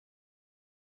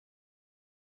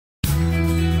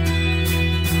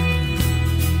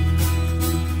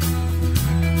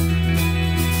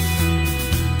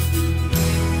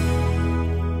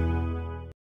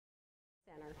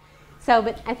So,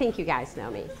 but I think you guys know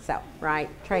me, so, right,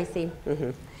 Tracy?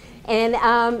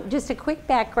 And just a quick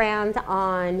background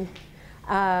on,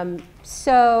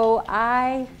 so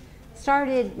I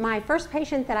started, my first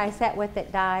patient that I sat with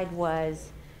that died was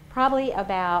probably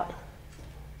about,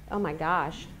 oh my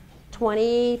gosh,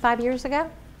 25 years ago.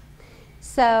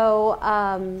 So,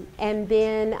 and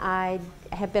then I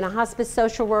have been a hospice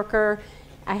social worker.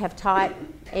 I have taught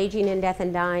aging and death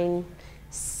and dying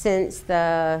since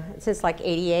like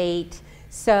 88,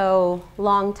 so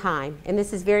long time. And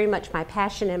this is very much my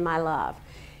passion and my love.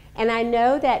 And I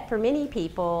know that for many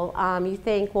people, you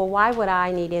think, well, why would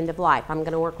I need end of life? I'm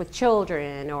going to work with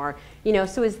children, or, you know,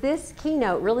 so is this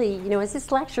keynote really, you know, is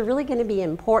this lecture really going to be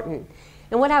important?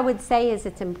 And what I would say is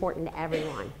it's important to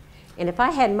everyone. And if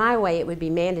I had my way, it would be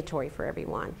mandatory for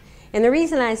everyone. And the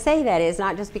reason I say that is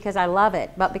not just because I love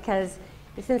it, but because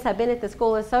since I've been at the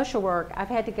School of Social Work, I've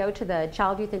had to go to the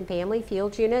Child, Youth, and Family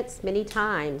field units many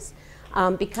times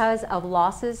because of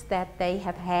losses that they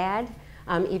have had,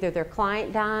 either their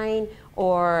client dying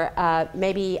or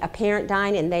maybe a parent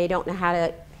dying and they don't know how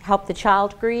to help the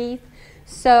child grieve.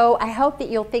 So I hope that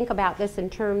you'll think about this in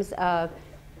terms of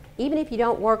even if you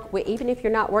don't work with, even if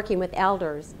you're not working with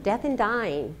elders, death and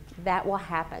dying, that will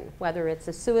happen, whether it's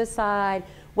a suicide,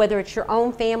 whether it's your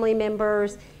own family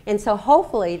members. And so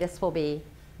hopefully this will be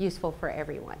useful for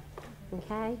everyone.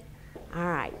 Okay? All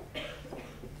right.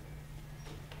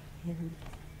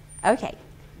 Okay.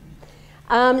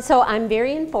 So I'm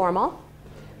very informal.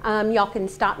 Y'all can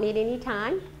stop me at any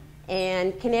time.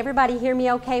 And can everybody hear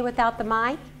me okay without the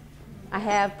mic? I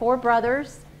have 4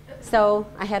 brothers, so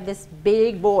I have this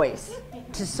big voice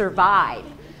to survive.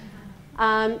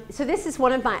 So this is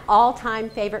one of my all-time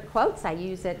favorite quotes. I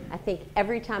use it, I think,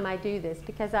 every time I do this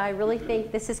because I really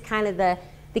think this is kind of the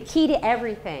key to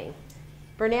everything.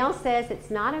 Burnell says it's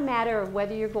not a matter of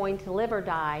whether you're going to live or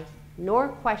die, nor a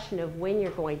question of when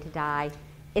you're going to die.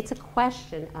 It's a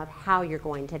question of how you're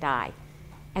going to die.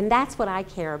 And that's what I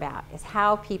care about, is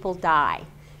how people die.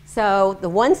 So the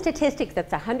one statistic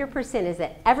that's 100% is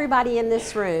that everybody in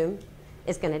this room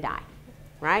is going to die.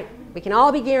 Right? We can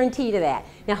all be guaranteed of that.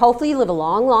 Now, hopefully you live a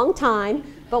long, long time,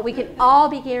 but we can all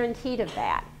be guaranteed of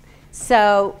that.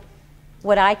 So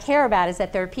what I care about is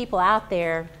that there are people out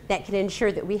there that can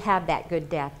ensure that we have that good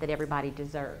death that everybody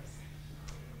deserves.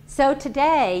 So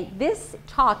today, this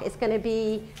talk is going to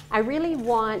be, I really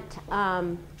want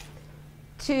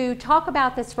to talk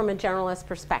about this from a generalist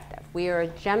perspective. We are a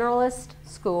generalist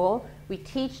school. We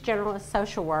teach generalist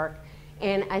social work,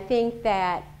 and I think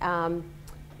that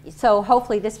so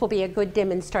hopefully this will be a good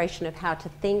demonstration of how to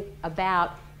think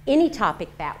about any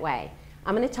topic that way.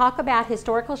 I'm going to talk about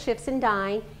historical shifts in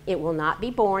dying. It will not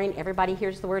be boring. Everybody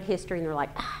hears the word history and they're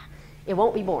like, ah, it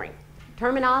won't be boring.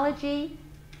 Terminology,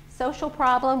 social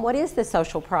problem. What is the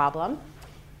social problem?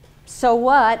 So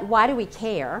what? Why do we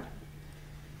care?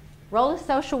 Role of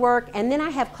social work. And then I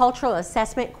have cultural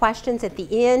assessment questions at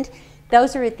the end.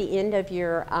 Those are at the end of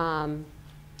your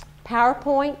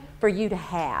PowerPoint for you to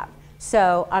have.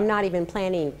 So I'm not even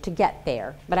planning to get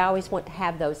there, but I always want to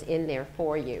have those in there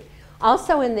for you.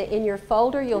 Also in your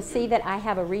folder, you'll see that I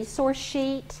have a resource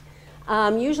sheet.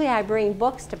 Usually I bring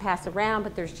books to pass around,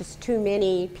 but there's just too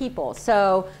many people.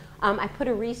 So I put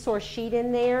a resource sheet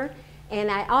in there,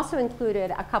 and I also included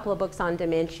a couple of books on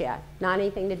dementia. Not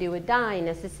anything to do with dying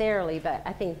necessarily, but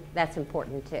I think that's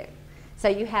important too. So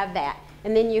you have that.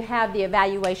 And then you have the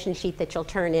evaluation sheet that you'll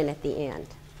turn in at the end.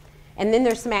 And then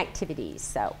there's some activities,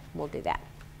 so we'll do that.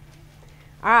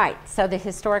 All right, so the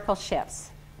historical shifts.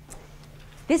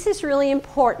 This is really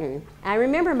important. I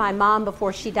remember my mom,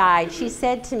 before she died, she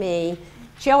said to me,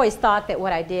 she always thought that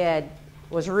what I did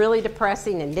was really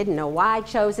depressing and didn't know why I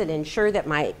chose it, and sure that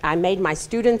I made my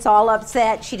students all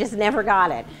upset. She just never got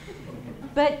it.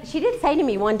 But she did say to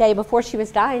me one day before she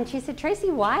was dying, she said, Tracy,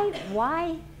 why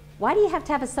do you have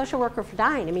to have a social worker for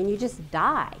dying? I mean, you just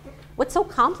die. What's so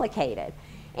complicated?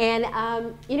 And,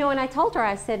 you know, and I told her,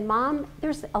 I said, Mom,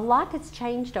 there's a lot that's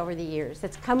changed over the years.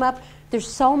 It's come up, there's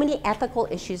so many ethical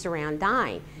issues around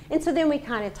dying. And so then we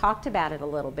kind of talked about it a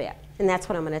little bit. And that's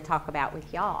what I'm going to talk about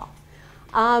with y'all.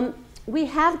 We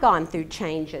have gone through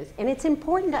changes. And it's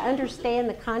important to understand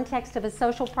the context of a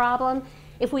social problem.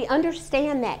 If we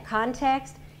understand that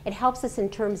context, it helps us in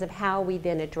terms of how we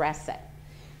then address it.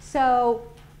 So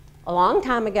a long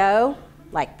time ago,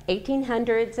 like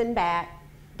 1800s and back,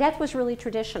 death was really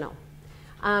traditional.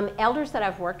 Elders that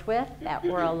I've worked with that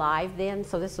were alive then,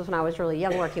 so this was when I was really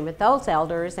young working with those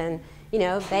elders, and you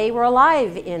know, they were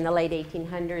alive in the late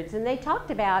 1800s, and they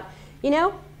talked about, you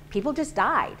know, people just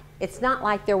died. It's not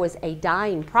like there was a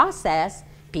dying process.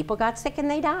 People got sick and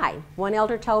they died. One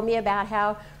elder told me about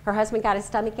how her husband got a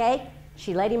stomach ache.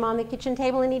 She laid him on the kitchen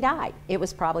table and he died. It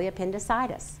was probably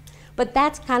appendicitis. But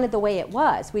that's kind of the way it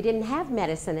was. We didn't have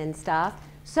medicine and stuff,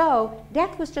 so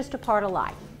death was just a part of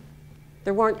life.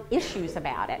 There weren't issues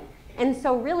about it. And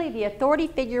so really the authority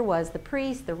figure was the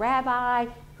priest, the rabbi,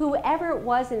 whoever it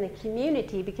was in the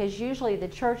community, because usually the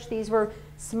church, these were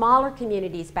smaller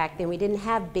communities back then. We didn't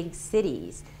have big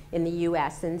cities in the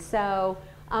U.S. And so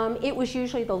it was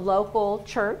usually the local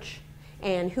church,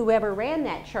 and whoever ran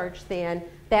that church then,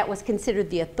 that was considered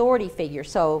the authority figure.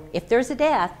 So if there's a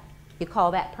death, you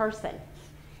call that person.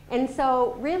 And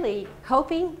so really,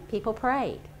 coping, people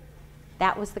prayed.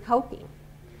 That was the coping.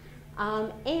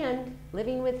 And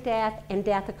living with death, and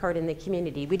death occurred in the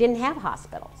community. We didn't have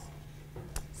hospitals.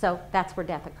 So that's where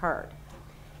death occurred.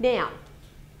 Now,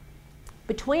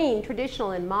 between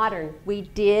traditional and modern, we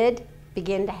did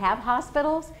begin to have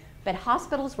hospitals, but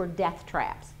hospitals were death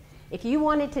traps. If you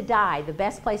wanted to die, the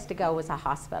best place to go was a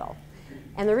hospital.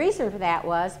 And the reason for that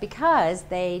was because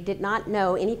they did not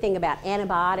know anything about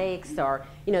antibiotics, or,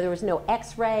 there was no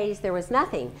x-rays, there was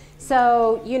nothing.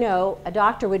 So, a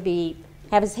doctor would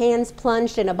have his hands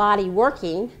plunged in a body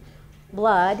working,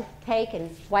 blood, take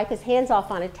and wipe his hands off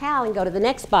on a towel and go to the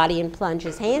next body and plunge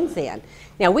his hands in.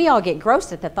 Now, we all get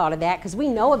grossed at the thought of that because we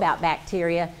know about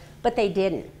bacteria, but they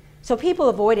didn't. So people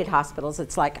avoided hospitals.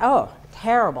 It's like, oh,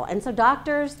 terrible. And so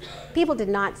doctors, people did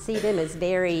not see them as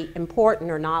very important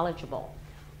or knowledgeable.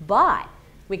 But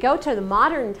we go to the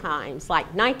modern times,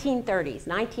 like 1930s,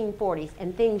 1940s,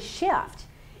 and things shift.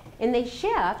 And they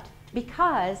shift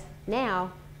because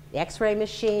now the x-ray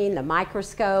machine, the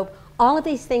microscope, all of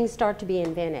these things start to be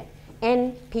invented.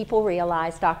 And people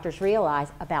realize, doctors realize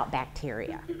about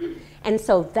bacteria. And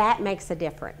so that makes a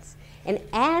difference. And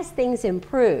as things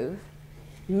improve,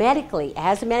 medically,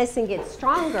 as medicine gets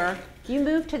stronger, you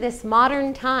move to this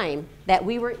modern time that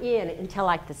we were in until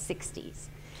like the 60s.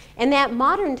 And that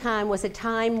modern time was a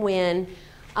time when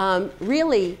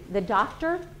really the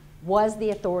doctor was the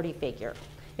authority figure.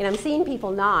 And I'm seeing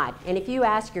people nod. And if you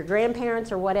ask your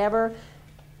grandparents or whatever,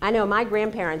 I know my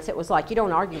grandparents, it was like you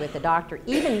don't argue with the doctor.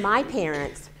 Even my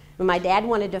parents, when my dad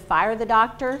wanted to fire the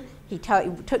doctor, he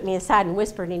took me aside and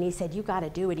whispered, and he said, "You got to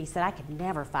do it." He said, "I could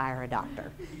never fire a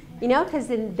doctor." Because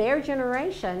in their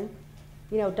generation,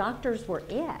 doctors were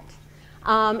it.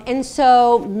 And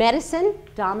so medicine,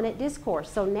 dominant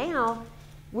discourse. So now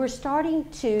we're starting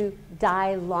to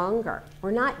die longer.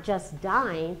 We're not just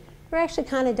dying, we're actually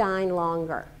kind of dying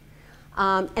longer.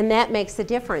 And that makes a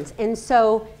difference. And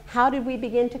so how did we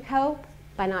begin to cope?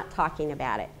 By not talking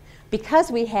about it.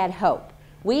 Because we had hope.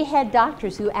 We had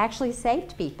doctors who actually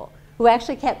saved people, who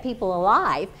actually kept people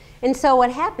alive. And so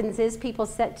what happens is people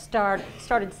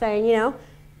started saying,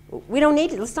 we don't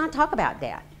need to, let's not talk about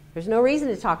death. There's no reason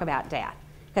to talk about death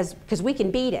because we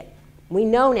can beat it. We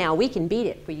know now we can beat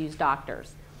it if we use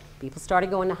doctors. People started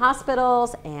going to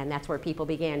hospitals, and that's where people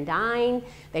began dying.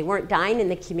 They weren't dying in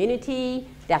the community.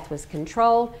 Death was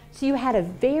controlled. So you had a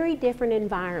very different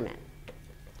environment.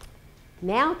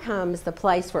 Now comes the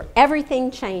place where everything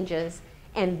changes,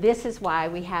 and this is why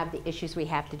we have the issues we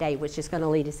have today, which is going to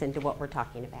lead us into what we're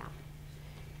talking about.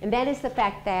 And that is the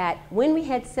fact that when we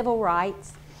had civil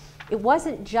rights, it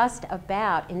wasn't just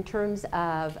about, in terms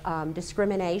of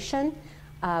discrimination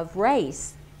of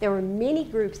race. There were many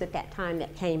groups at that time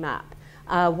that came up.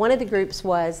 One of the groups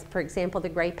was, for example, the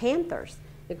Gray Panthers.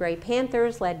 The Gray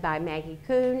Panthers, led by Maggie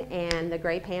Kuhn, and the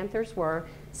Gray Panthers were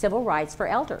civil rights for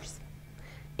elders.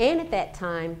 And at that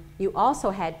time, you also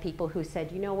had people who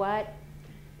said, you know what?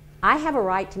 I have a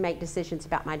right to make decisions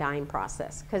about my dying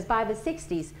process. Because by the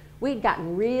 60s, we'd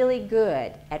gotten really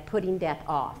good at putting death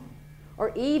off,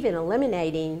 or even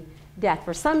eliminating death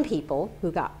for some people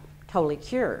who got totally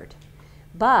cured.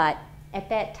 But at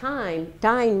that time,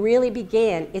 dying really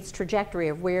began its trajectory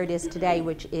of where it is today,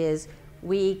 which is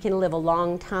we can live a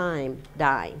long time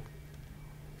dying.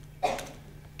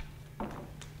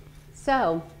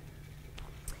 So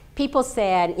people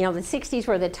said, the 60s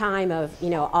were the time of,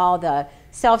 all the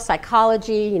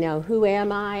self-psychology, who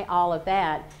am I, all of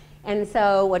that. And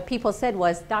so what people said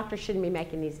was, doctors shouldn't be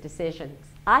making these decisions.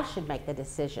 I should make the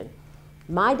decision.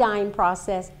 My dying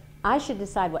process, I should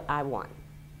decide what I want,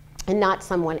 and not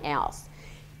someone else.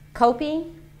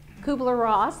 Coping,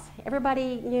 Kubler-Ross.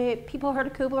 Everybody, people heard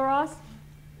of Kubler-Ross?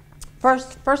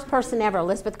 First person ever,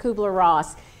 Elizabeth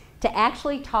Kubler-Ross, to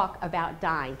actually talk about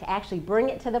dying, to actually bring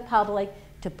it to the public,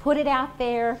 to put it out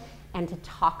there, and to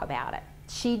talk about it.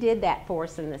 She did that for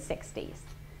us in the 60s.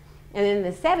 And in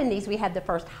the 70s, we had the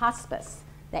first hospice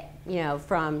that,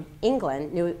 from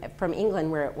England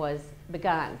where it was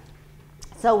begun.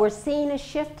 So we're seeing a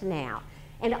shift now.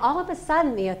 And all of a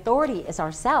sudden, the authority is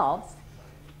ourselves,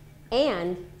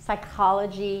 and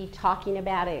psychology, talking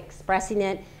about it, expressing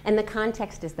it, and the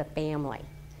context is the family.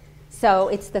 So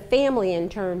it's the family in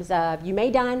terms of you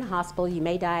may die in the hospital, you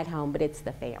may die at home, but it's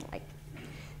the family.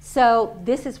 So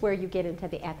this is where you get into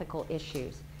the ethical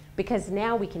issues, because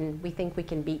now we think we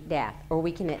can beat death, or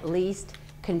we can at least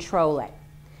control it,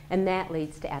 and that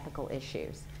leads to ethical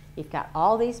issues. You've got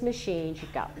all these machines,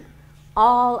 you've got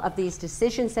all of these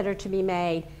decisions that are to be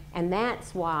made, and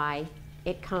that's why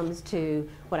it comes to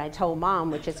what I told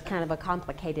Mom, which is kind of a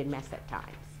complicated mess at times.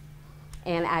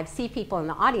 And I see people in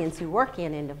the audience who work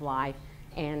in end of life,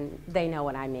 and they know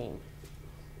what I mean.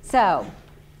 So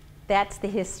that's the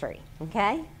history,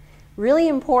 okay? Really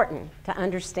important to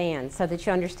understand so that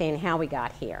you understand how we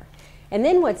got here. And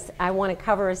then what I want to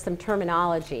cover is some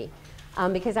terminology,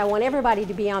 because I want everybody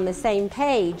to be on the same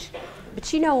page.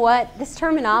 But you know what? This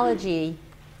terminology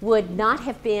would not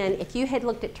have been, if you had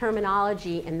looked at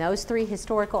terminology in those three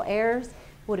historical eras,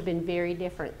 would have been very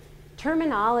different.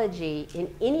 Terminology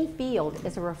in any field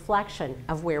is a reflection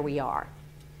of where we are.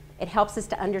 It helps us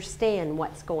to understand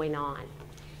what's going on.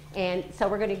 And so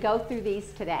we're going to go through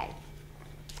these today.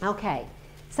 Okay,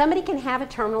 somebody can have a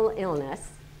terminal illness,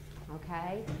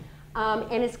 okay,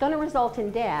 and it's going to result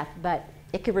in death, but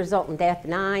it could result in death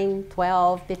 9,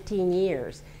 12, 15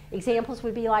 years. Examples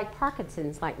would be like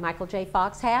Parkinson's, like Michael J.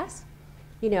 Fox has.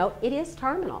 You know, it is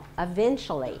terminal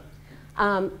eventually,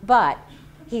 but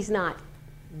he's not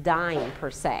dying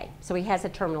per se, so he has a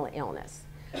terminal illness.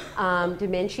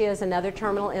 Dementia is another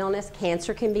terminal illness.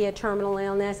 Cancer can be a terminal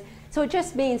illness. So it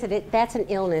just means that that's an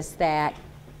illness that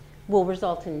will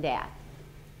result in death.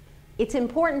 It's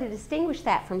important to distinguish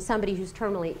that from somebody who's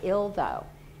terminally ill, though.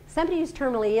 Somebody who's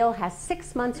terminally ill has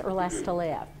 6 months or less to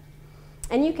live.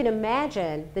 And you can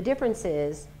imagine the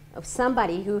differences of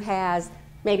somebody who has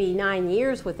maybe 9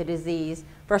 years with the disease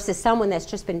versus someone that's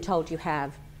just been told you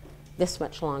have this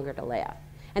much longer to live.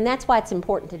 And that's why it's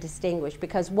important to distinguish,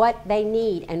 because what they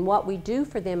need and what we do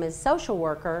for them as social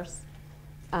workers,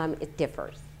 it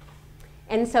differs.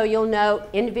 And so you'll note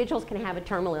individuals can have a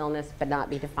terminal illness but not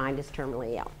be defined as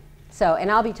terminally ill. So, and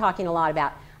I'll be talking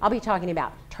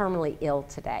about terminally ill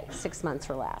today, 6 months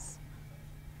or less.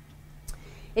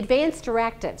 Advanced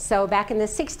directives. So back in the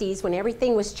 60s, when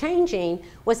everything was changing,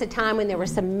 was a time when there were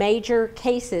some major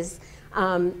cases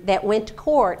that went to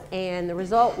court, and the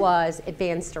result was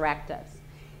advanced directives.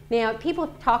 Now, people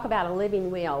talk about a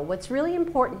living will. What's really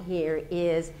important here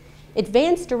is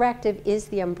advanced directive is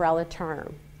the umbrella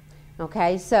term.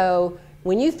 Okay, so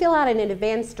when you fill out an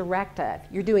advanced directive,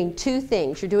 you're doing two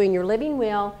things. You're doing your living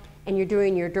will and you're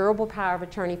doing your durable power of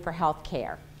attorney for health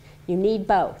care. You need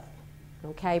both.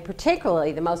 Okay,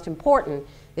 particularly the most important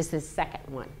is the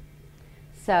second one.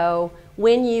 So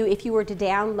if you were to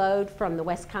download from the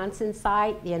Wisconsin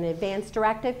site an advanced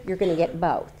directive, you're going to get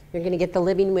both. You're going to get the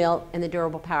living will and the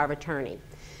durable power of attorney.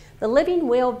 The living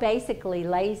will basically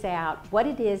lays out what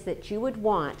it is that you would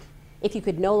want if you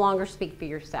could no longer speak for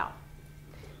yourself.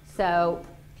 So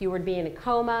if you were to be in a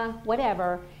coma,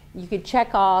 whatever, you could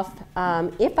check off,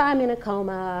 if I'm in a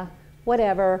coma,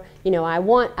 whatever, you know, I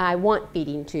want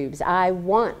feeding tubes, I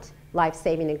want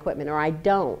life-saving equipment, or I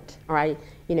don't, or I,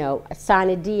 you know, sign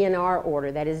a DNR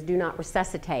order, that is, do not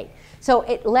resuscitate. So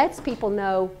it lets people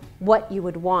know what you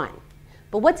would want.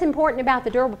 But what's important about the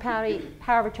durable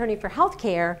power of attorney for health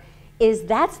care is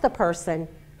that's the person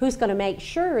who's going to make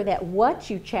sure that what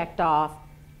you checked off,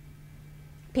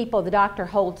 people the doctor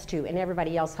holds to and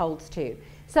everybody else holds to.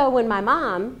 So when my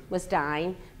mom was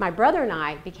dying, my brother and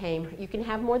I became, you can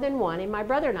have more than one, and my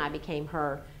brother and I became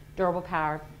her durable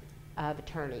power of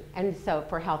attorney, and so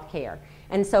for health care.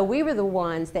 And so we were the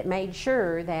ones that made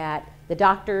sure that the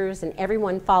doctors and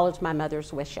everyone followed my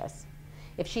mother's wishes.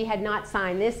 If she had not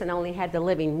signed this and only had the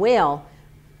living will,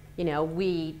 you know,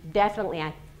 we definitely,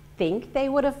 I think they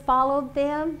would have followed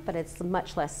them, but it's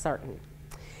much less certain.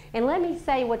 And let me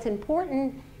say what's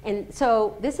important, and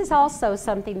so this is also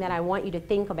something that I want you to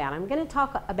think about. I'm going to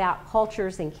talk about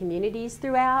cultures and communities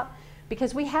throughout,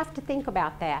 because we have to think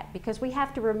about that, because we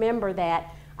have to remember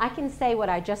that I can say what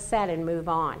I just said and move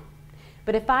on.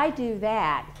 But if I do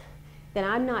that, then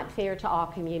I'm not fair to all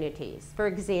communities. For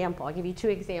example, I'll give you two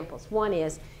examples. One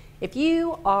is, if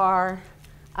you are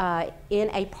in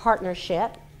a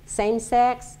partnership, same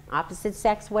sex, opposite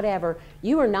sex, whatever,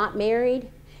 you are not married,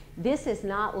 this is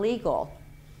not legal.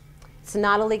 It's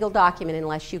not a legal document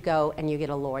unless you go and you get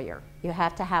a lawyer. You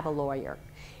have to have a lawyer.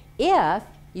 If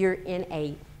you're in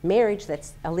a marriage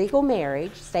that's a legal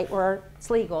marriage, state where it's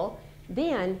legal,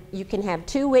 then you can have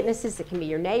two witnesses that can be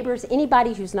your neighbors,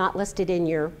 anybody who's not listed in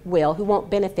your will, who won't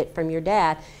benefit from your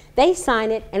death. They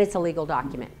sign it and it's a legal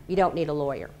document. You don't need a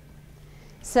lawyer.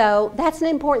 So that's an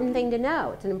important thing to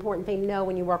know. It's an important thing to know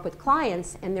when you work with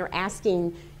clients and they're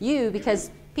asking you,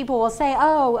 because people will say,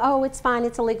 oh, it's fine,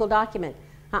 it's a legal document.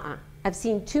 I've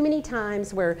seen too many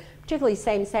times where, particularly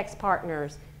same-sex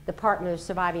partners, the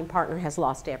surviving partner has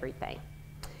lost everything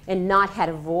and not had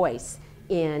a voice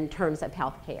in terms of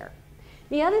health care.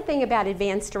 The other thing about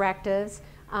advance directives,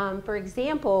 for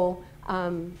example,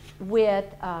 with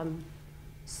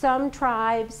some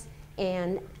tribes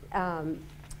and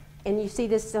you see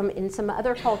this in some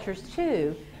other cultures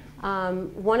too,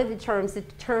 one of the terms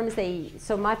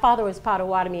so my father was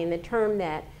Potawatomi, and the term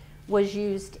that was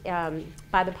used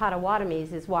by the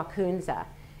Potawatomis is wakunza.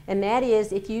 And that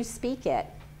is, if you speak it,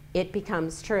 it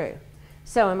becomes true.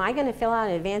 So am I going to fill out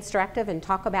an advance directive and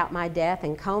talk about my death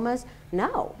and comas?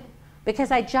 No,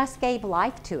 because I just gave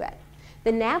life to it.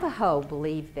 The Navajo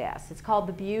believed this. It's called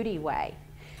the Beauty Way.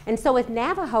 And so with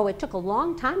Navajo, it took a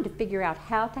long time to figure out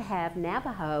how to have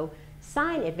Navajo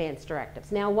sign advance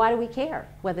directives. Now, why do we care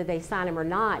whether they sign them or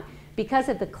not? Because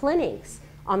of the clinics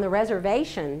on the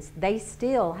reservations, they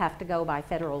still have to go by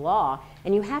federal law,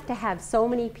 and you have to have so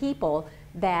many people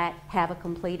that have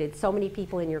so many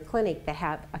people in your clinic that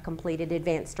have a completed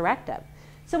advance directive.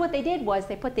 So what they did was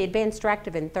they put the advance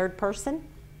directive in third person,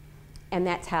 and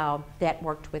that's how that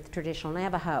worked with traditional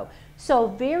Navajo. So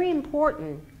very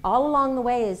important all along the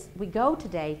way as we go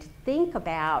today to think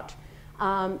about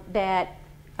that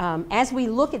as we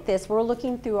look at this, we're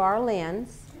looking through our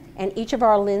lens, and each of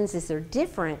our lenses are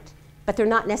different, but they're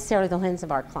not necessarily the lens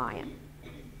of our client.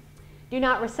 Do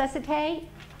not resuscitate,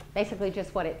 basically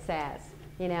just what it says.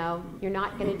 You know, you're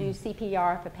not going to do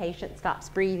CPR if a patient stops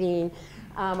breathing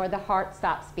or the heart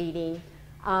stops beating.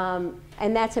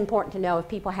 And that's important to know if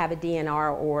people have a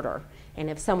DNR order.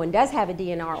 And if someone does have a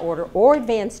DNR order or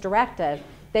advance directive,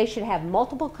 they should have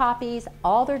multiple copies.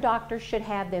 All their doctors should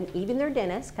have them, even their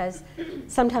dentist, because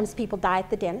sometimes people die at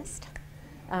the dentist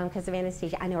because of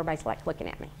anesthesia. I know everybody's like looking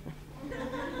at me,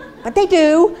 but they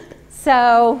do.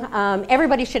 So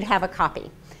everybody should have a copy.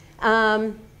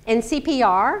 And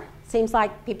CPR, seems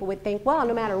like people would think, well,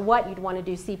 no matter what, you'd want to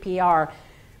do CPR.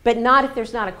 But not if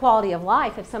there's not a quality of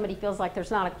life, if somebody feels like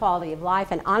there's not a quality of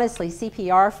life. And honestly,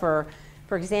 CPR, for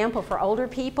example, for older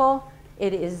people,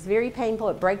 it is very painful.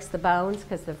 It breaks the bones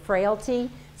because of the frailty.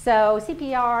 So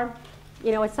CPR,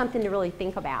 you know, it's something to really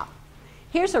think about.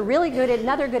 Here's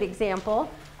another good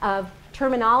example of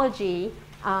terminology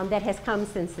that has come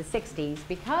since the 60s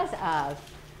because of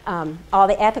all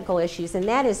the ethical issues, and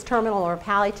that is terminal or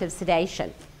palliative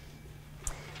sedation.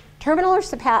 Terminal or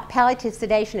palliative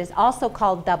sedation is also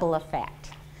called double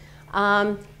effect.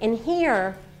 And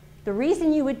here, the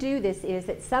reason you would do this is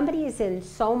that somebody is in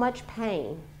so much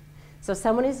pain, so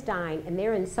someone is dying and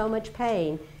they're in so much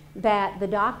pain that the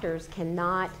doctors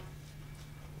cannot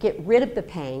get rid of the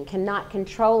pain, cannot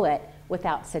control it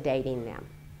without sedating them.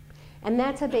 And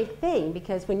that's a big thing,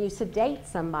 because when you sedate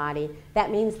somebody,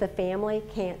 that means the family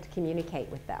can't communicate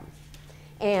with them.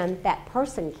 And that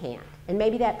person can't. And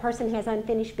maybe that person has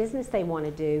unfinished business they want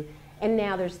to do, and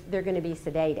now they're going to be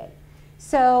sedated.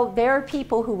 So there are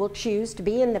people who will choose to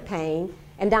be in the pain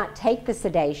and not take the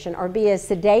sedation, or be as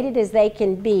sedated as they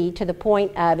can be to the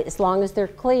point of as long as they're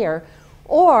clear,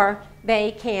 or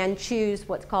they can choose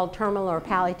what's called terminal or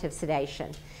palliative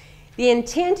sedation. The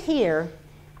intent here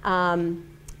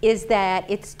is that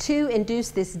it's to induce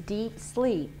this deep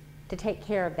sleep to take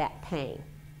care of that pain.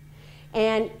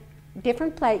 And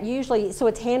usually, so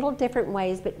it's handled different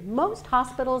ways, but most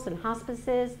hospitals and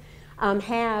hospices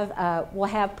will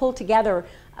have pulled together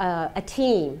a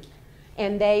team,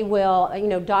 and they will, you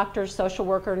know, doctor, social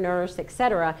worker, nurse,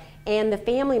 etc., and the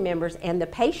family members and the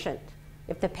patient,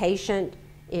 if the patient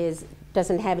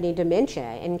doesn't have any dementia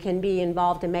and can be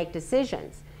involved and make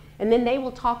decisions. And then they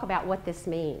will talk about what this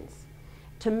means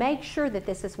to make sure that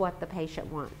this is what the patient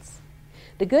wants.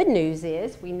 The good news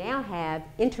is we now have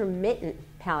intermittent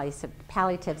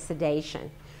palliative sedation,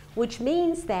 which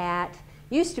means that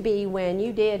used to be when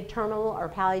you did terminal or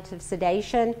palliative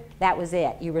sedation, that was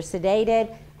it. You were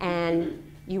sedated and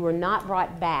you were not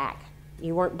brought back.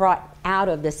 You weren't brought out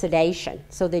of the sedation,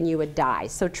 so then you would die.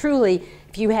 So truly,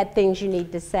 if you had things you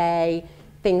need to say,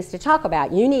 things to talk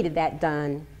about, you needed that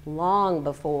done long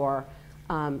before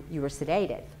you were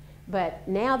sedated. But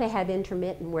now they have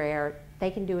intermittent where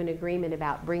they can do an agreement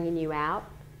about bringing you out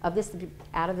of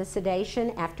the sedation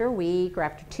after a week or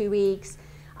after 2 weeks,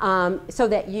 so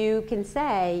that you can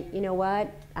say, you know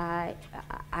what,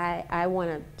 I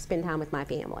want to spend time with my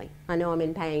family. I know I'm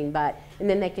in pain, and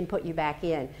then they can put you back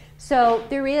in. So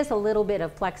there is a little bit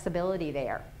of flexibility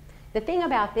there. The thing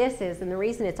about this is, and the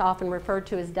reason it's often referred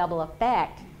to as double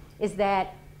effect, is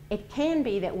that it can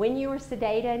be that when you were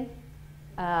sedated,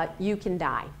 you can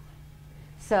die.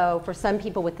 So for some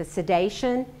people with the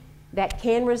sedation, that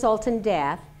can result in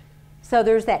death. So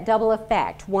there's that double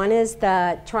effect. One is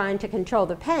the trying to control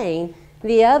the pain.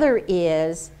 The other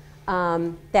is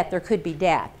that there could be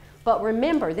death. But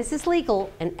remember, this is legal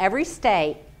in every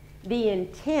state. The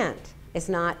intent is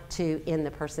not to end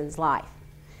the person's life.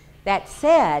 That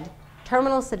said,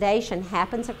 terminal sedation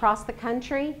happens across the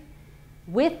country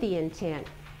with the intent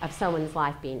of someone's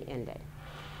life being ended.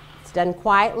 It's done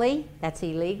quietly. That's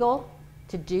illegal.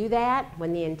 To do that,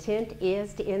 when the intent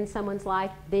is to end someone's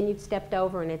life, then you've stepped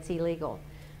over and it's illegal.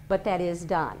 But that is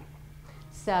done.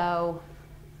 So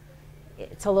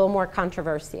it's a little more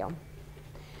controversial.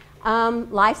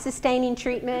 Life-sustaining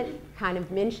treatment, kind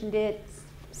of mentioned it.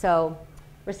 So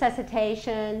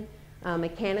resuscitation,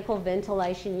 mechanical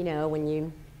ventilation, you know, when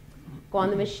you go on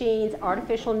the machines,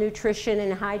 artificial nutrition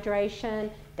and hydration,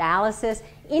 dialysis,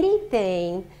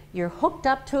 anything you're hooked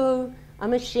up to a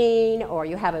machine, or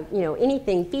you have a, you know,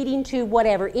 anything, feeding tube,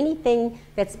 whatever, anything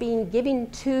that's being given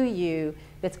to you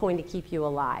that's going to keep you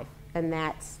alive. And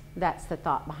that's the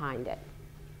thought behind it.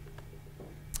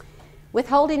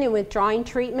 Withholding and withdrawing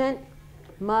treatment,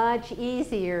 much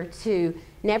easier to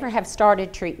never have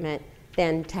started treatment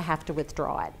than to have to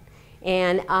withdraw it.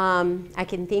 And I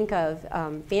can think of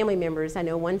family members. I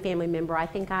know one family member, I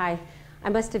think I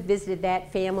must have visited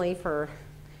that family for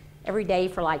every day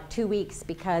for like 2 weeks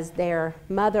because their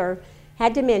mother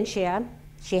had dementia.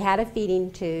 She had a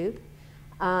feeding tube,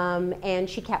 and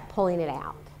she kept pulling it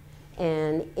out.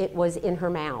 And it was in her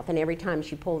mouth. And every time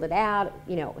she pulled it out,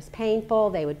 you know, it was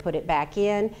painful. They would put it back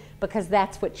in because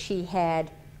that's what she had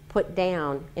put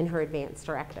down in her advance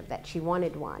directive, that she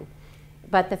wanted one.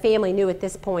 But the family knew at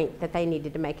this point that they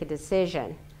needed to make a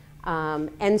decision.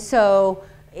 And so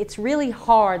it's really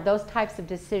hard. Those types of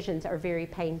decisions are very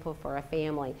painful for a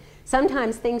family.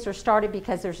 Sometimes things are started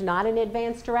because there's not an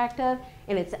advance directive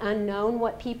and it's unknown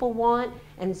what people want,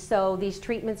 and so these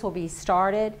treatments will be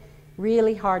started.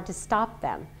 Really hard to stop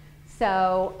them.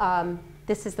 So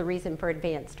this is the reason for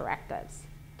advance directives,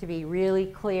 to be really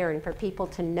clear and for people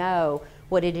to know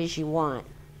what it is you want.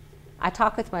 I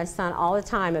talk with my son all the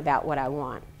time about what I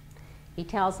want. He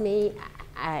tells me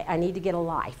I need to get a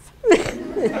life.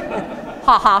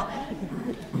 Ha ha.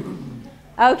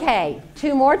 Okay,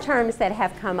 2 more terms that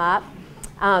have come up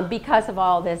because of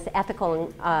all this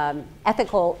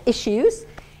ethical issues,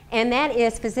 and that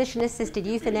is physician-assisted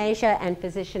euthanasia and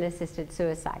physician-assisted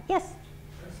suicide. Yes?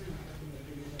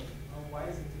 Why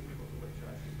is it difficult to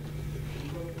withdraw?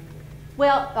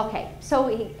 Well, okay, so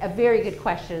a very good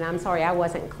question. I'm sorry, I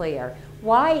wasn't clear.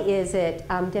 Why is it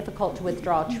difficult to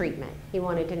withdraw treatment? He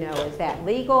wanted to know, is that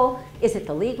legal? Is it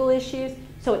the legal issues?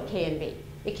 So it can be.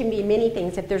 It can be many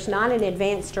things. If there's not an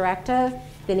advance directive,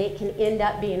 then it can end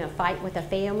up being a fight with a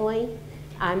family.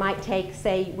 I might take,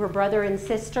 say, we're brother and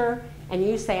sister, and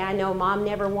you say, I know mom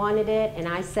never wanted it, and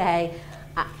I say,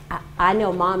 I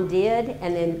know mom did,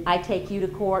 and then I take you to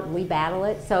court and we battle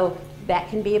it. So that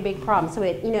can be a big problem. So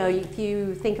it, you know, if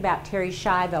you think about Terry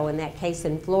Schiavo in that case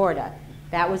in Florida,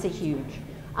 that was a huge.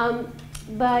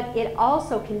 But it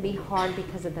also can be hard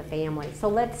because of the family. So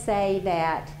let's say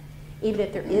that even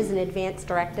if there is an advance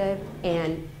directive,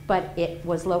 but it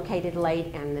was located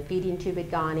late and the feeding tube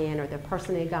had gone in or the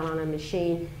person had gone on a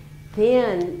machine,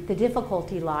 then the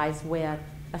difficulty lies with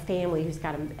a family who's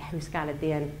got to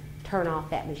then turn off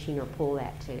that machine or pull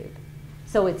that tube.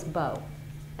 So it's both.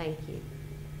 Thank you.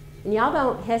 And y'all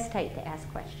don't hesitate to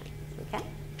ask questions, okay?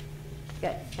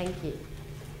 Good, thank you.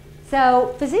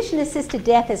 So physician-assisted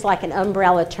death is like an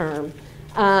umbrella term,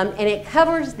 and it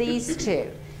covers these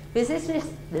two.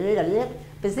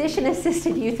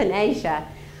 Physician-assisted euthanasia,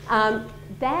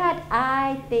 that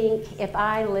I think if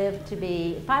I lived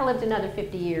another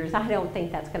 50 years, I don't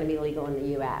think that's going to be legal in the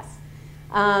U.S.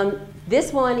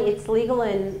 This one, it's legal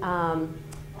in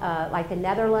like the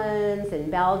Netherlands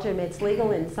and Belgium. It's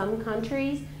legal in some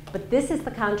countries, but this is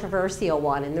the controversial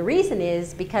one. And the reason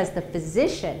is because the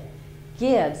physician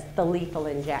gives the lethal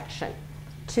injection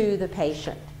to the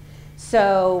patient.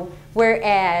 So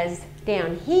whereas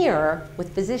down here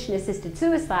with physician-assisted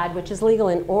suicide, which is legal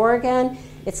in Oregon,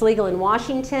 it's legal in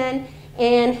Washington,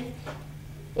 and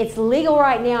it's legal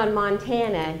right now in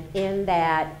Montana in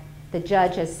that the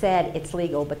judge has said it's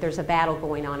legal, but there's a battle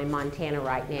going on in Montana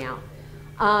right now.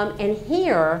 And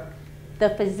here, the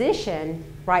physician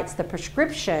writes the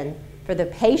prescription for the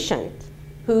patient,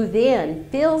 who then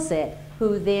fills it,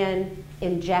 who then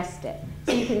ingests it.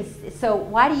 So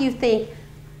why do you think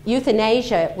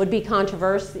euthanasia would be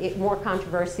more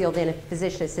controversial than a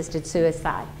physician-assisted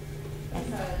suicide? Because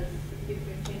people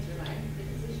can change their minds with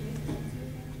physician-assisted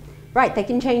suicide? Right, they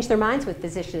can change their minds with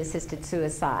physician-assisted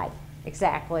suicide.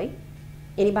 Exactly.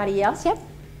 Anybody else? Yep.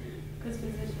 Because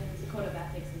physicians, code of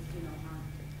ethics is do no harm.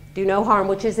 Do no harm,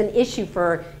 which is an issue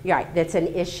for, you're right, that's an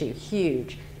issue,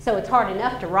 huge. So it's hard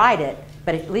enough to write it,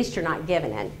 but at least you're not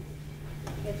giving it.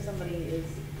 If somebody is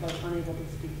like unable to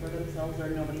speak for themselves or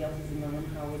nobody else is in the room,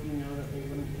 how would you know that they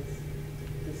wouldn't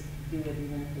just do it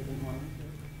even if they didn't want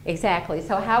to? Exactly.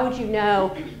 So how would you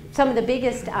know? Some of the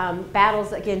biggest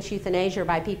battles against euthanasia are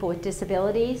by people with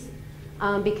disabilities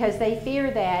because they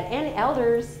fear that, and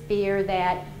elders fear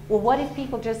that, well, what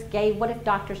if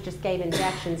doctors just gave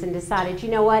injections and decided, you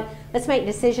know what, let's make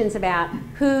decisions about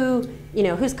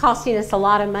who's costing us a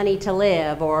lot of money to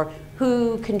live or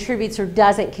who contributes or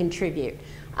doesn't contribute.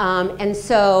 And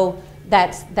so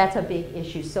that's a big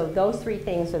issue. So those three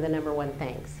things are the #1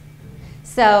 things.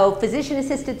 So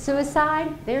physician-assisted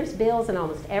suicide, there's bills in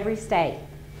almost every state.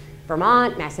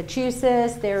 Vermont,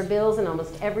 Massachusetts, there are bills in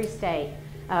almost every state.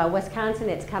 Wisconsin,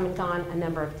 it's come and gone a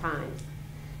number of times.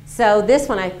 So this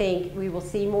one, I think, we will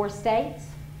see more states.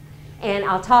 And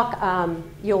I'll talk,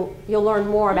 you'll learn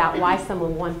more about why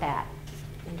someone would want that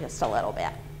in just a little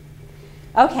bit.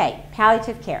 Okay,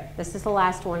 palliative care. This is the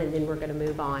last one, and then we're going to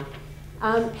move on.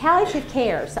 Palliative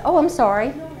care. So, oh, I'm sorry.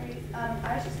 No worries.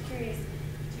 I was just curious,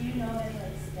 do you know of any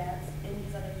stats in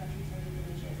these other countries where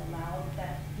euthanasia is allowed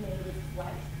that may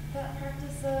reflect that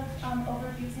practice of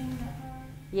overusing that power?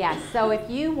 Yeah, so if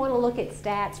you want to look at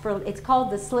stats, it's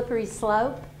called the slippery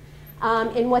slope.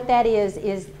 And what that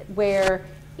is where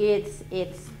it's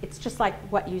just like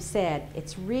what you said.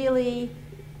 It's really,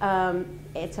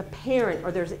 it's apparent,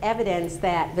 or there's evidence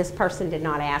that this person did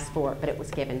not ask for it, but it was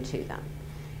given to them.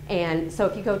 And so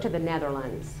if you go to the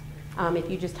Netherlands, if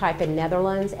you just type in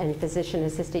Netherlands and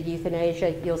physician-assisted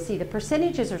euthanasia, you'll see the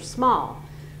percentages are small.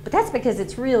 But that's because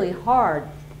it's really hard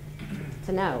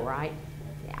to know, right?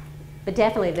 Yeah. But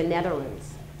definitely the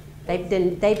Netherlands. They've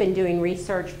been doing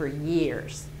research for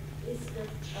years. Is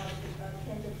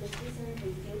can the physician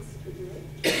refuse to do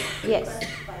it? Yes.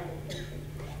 By the patient?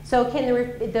 So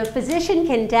the physician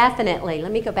can definitely,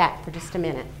 let me go back for just a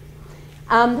minute.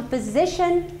 The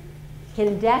physician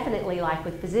can definitely, like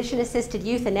with physician-assisted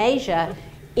euthanasia,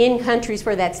 in countries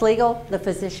where that's legal, the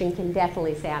physician can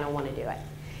definitely say, I don't want to do it.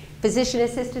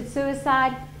 Physician-assisted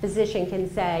suicide, physician can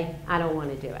say, I don't want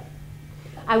to do it.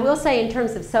 I will say in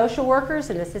terms of social workers,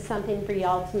 and this is something for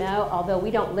y'all to know, although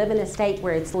we don't live in a state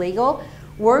where it's legal,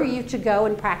 were you to go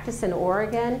and practice in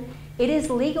Oregon, it is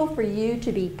legal for you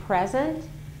to be present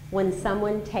when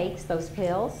someone takes those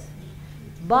pills,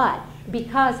 but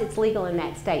because it's legal in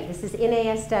that state, this is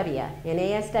M.S.W.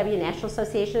 M.S.W., National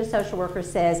Association of Social Workers,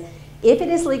 says if it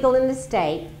is legal in the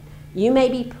state, you may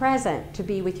be present to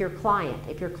be with your client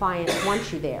if your client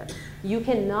wants you there. You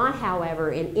cannot,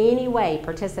 however, in any way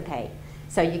participate.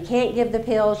 So you can't give the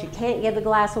pills, you can't give the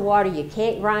glass of water, you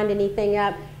can't grind anything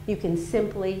up, you can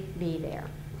simply be there.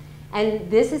 And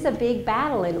this is a big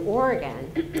battle in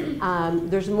Oregon.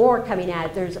 There's more coming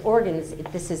out. There's Oregon's,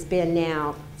 this has been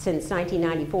now since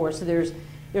 1994, so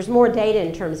there's more data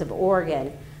in terms of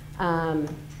Oregon.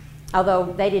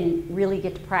 Although they didn't really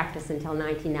get to practice until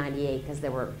 1998 because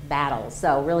there were battles.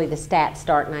 So really the stats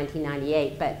start in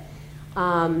 1998. But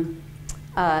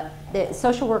the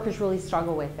social workers really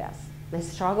struggle with this. They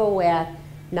struggle with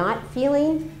not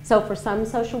feeling, so for some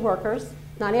social workers,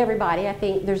 not everybody, I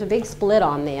think there's a big split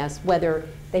on this, whether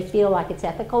they feel like it's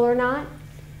ethical or not.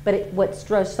 But what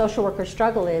social workers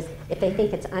struggle is if they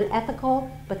think it's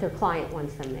unethical, but their client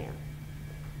wants them there.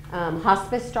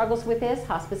 Hospice struggles with this.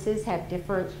 Hospices have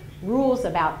different rules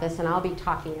about this, and I'll be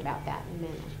talking about that in a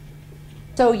minute.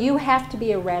 So you have to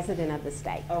be a resident of the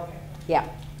state. Okay. Yeah,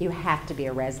 you have to be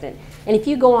a resident. And if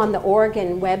you go on the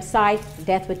Oregon website,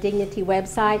 Death with Dignity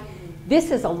website,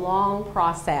 this is a long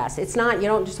process. It's not, you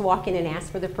don't just walk in and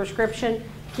ask for the prescription.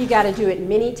 You got to do it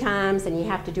many times, and you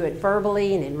have to do it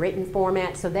verbally and in written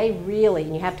format. So they really,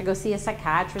 and you have to go see a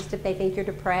psychiatrist if they think you're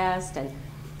depressed. And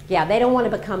yeah, they don't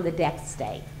want to become the death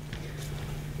state.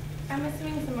 I'm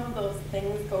assuming some of those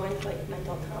things go into like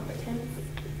mental competence,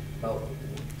 but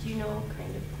do you know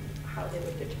kind of how they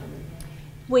would determine that?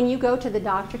 When you go to the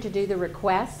doctor to do the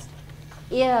request,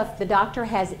 if the doctor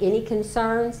has any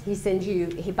concerns, he sends you,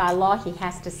 by law, he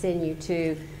has to send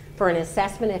you for an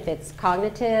assessment if it's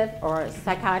cognitive or a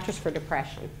psychiatrist for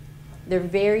depression. They're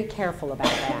very careful about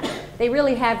that. They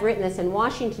really have written this, and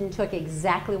Washington took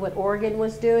exactly what Oregon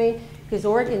was doing, because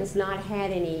Oregon's not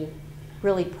had any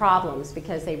really problems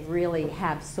because they really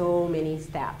have so many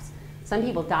steps. Some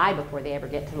people die before they ever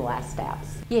get to the last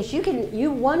steps. Yes, you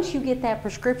can. Once you get that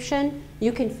prescription,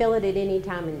 you can fill it at any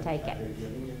time and take it.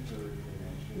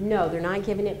 No, they're not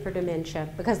giving it for dementia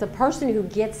because the person who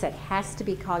gets it has to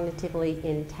be cognitively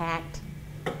intact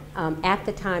at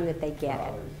the time that they get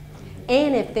it.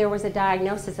 And if there was a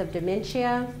diagnosis of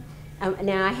dementia,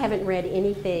 now I haven't read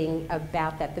anything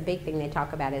about that. The big thing they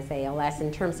talk about is ALS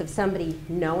in terms of somebody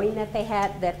knowing that they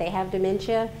have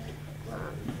dementia,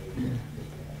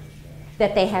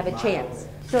 that they have a chance.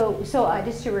 So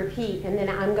just to repeat, and then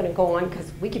I'm going to go on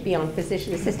because we could be on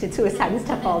physician-assisted suicide and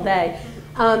stuff all day.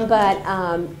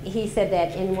 But he said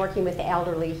that in working with the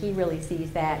elderly, he really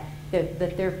sees that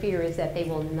their fear is that they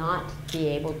will not be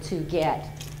able to get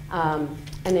an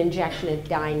injection if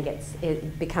dying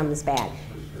becomes bad.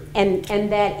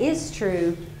 And that is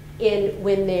true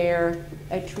when they're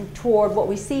toward what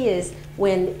we see is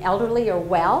when elderly are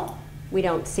well, we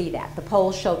don't see that. The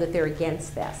polls show that they're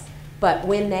against this. But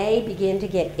when they begin to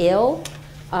get ill,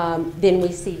 then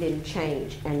we see them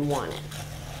change and want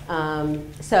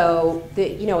it. So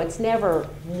it's never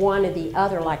one or the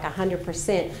other like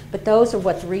 100%, but those are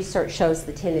what the research shows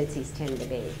the tendencies tend to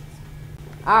be.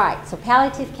 All right, so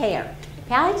palliative care.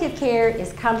 Palliative care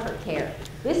is comfort care.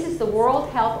 This is the World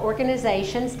Health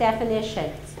Organization's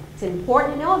definition. It's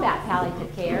important to know about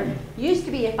palliative care. Used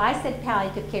to be, if I said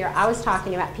palliative care, I was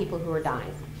talking about people who are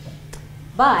dying.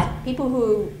 But people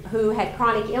who had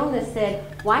chronic illness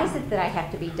said, why is it that I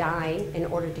have to be dying in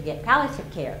order to get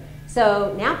palliative care?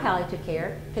 So now palliative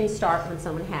care can start when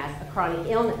someone has a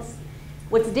chronic illness.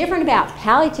 What's different about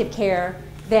palliative care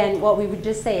than what we would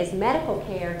just say is medical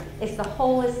care is the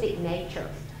holistic nature.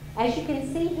 As you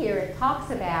can see here, it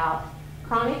talks about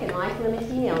chronic and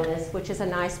life-limiting illness, which is a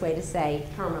nice way to say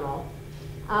terminal.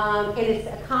 And it's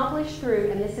accomplished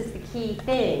through, and this is the key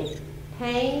thing,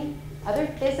 pain, other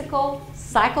physical,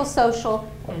 psychosocial,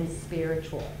 and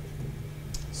spiritual.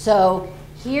 So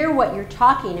here what you're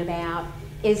talking about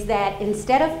is that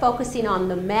instead of focusing on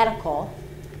the medical,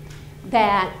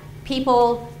 that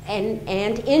people and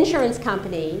insurance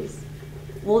companies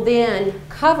will then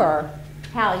cover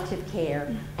palliative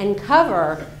care and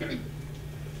cover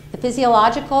the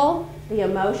physiological, the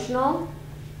emotional,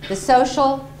 the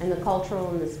social, and the cultural,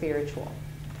 and the spiritual.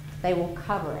 They will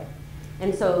cover it.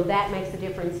 And so that makes a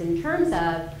difference in terms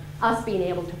of us being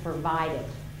able to provide it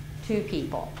to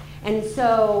people. And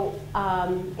so,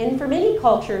 and for many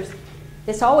cultures,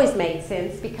 this always made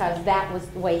sense because that was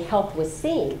the way health was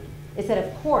seen, is that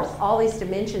of course all these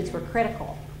dimensions were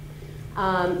critical.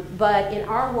 But in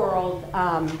our world,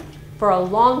 for a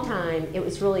long time, it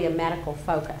was really a medical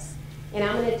focus. And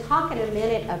I'm going to talk in a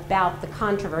minute about the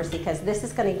controversy because this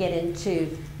is going to get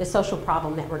into the social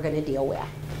problem that we're going to deal with.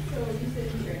 So when you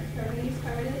said insurance companies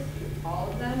cover this, all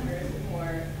of them, or is it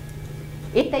more?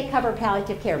 If they cover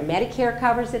palliative care, Medicare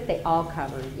covers it, they all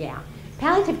cover it, yeah.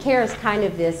 Palliative care is kind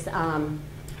of this,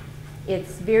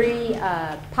 it's very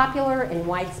popular and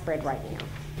widespread right now.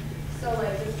 So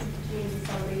like this means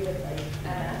somebody with like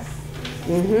MS?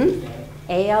 Mm-hmm.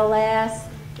 ALS,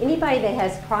 anybody that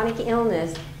has chronic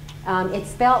illness,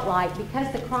 it's felt like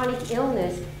because the chronic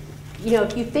illness,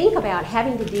 if you think about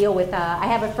having to deal with, I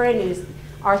have a friend whose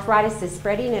arthritis is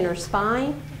spreading in her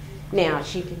spine. Now,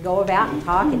 she could go about and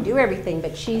talk and do everything,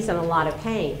 but she's in a lot of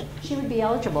pain. She would be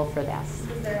eligible for this.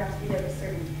 Does there have to be a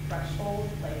certain threshold,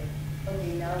 like,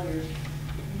 okay, now you're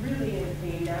really in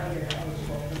pain, now you're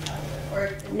eligible for palliative, or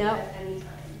is No. it at any time?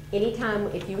 Anytime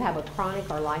if you have a chronic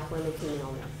or life-limiting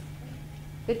illness.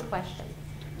 Good question.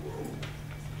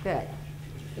 Good.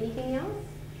 Anything else?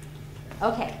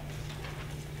 Okay.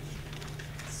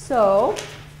 So,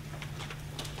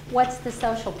 what's the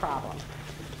social problem?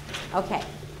 Okay.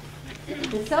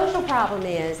 The social problem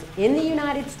is, in the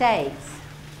United States,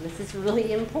 this is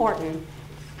really important,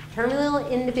 terminal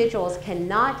individuals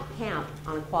cannot count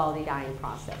on a quality dying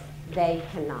process. They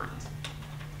cannot.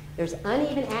 There's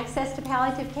uneven access to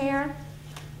palliative care.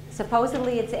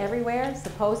 Supposedly it's everywhere.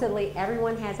 Supposedly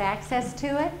everyone has access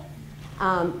to it.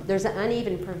 There's an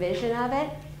uneven provision of it,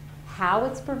 how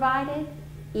it's provided,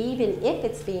 even if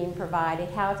it's being provided,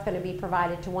 how it's going to be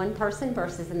provided to one person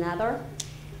versus another.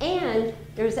 And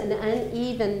there's an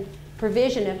uneven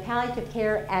provision of palliative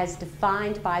care as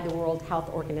defined by the World Health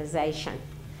Organization.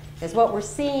 Because what we're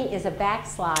seeing is a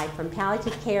backslide from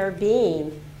palliative care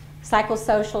being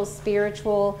psychosocial,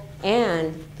 spiritual,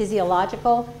 and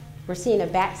physiological. We're seeing a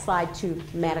backslide to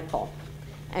medical.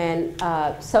 And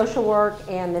social work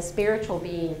and the spiritual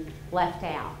being left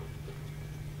out.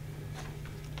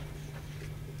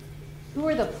 Who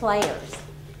are the players?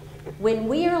 When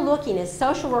we are looking as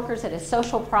social workers at a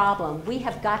social problem, we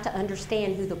have got to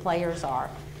understand who the players are,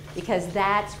 because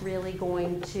that's really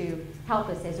going to help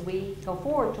us as we go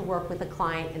forward to work with the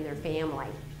client and their family.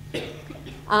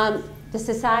 The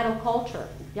societal culture.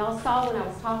 Y'all saw when I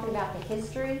was talking about the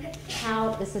history,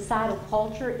 how the societal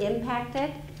culture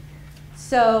impacted.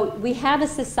 So we have a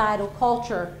societal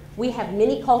culture. We have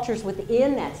many cultures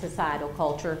within that societal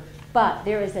culture, but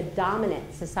there is a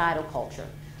dominant societal culture.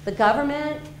 The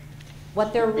government,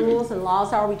 what their rules and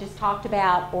laws are, we just talked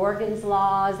about Oregon's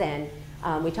laws, and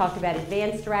we talked about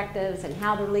advance directives and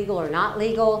how they're legal or not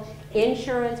legal,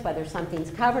 insurance, whether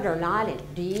something's covered or not, and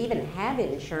do you even have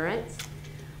insurance?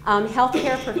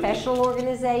 Healthcare professional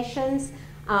organizations.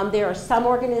 There are some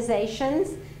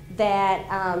organizations that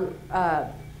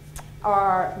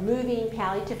are moving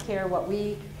palliative care, what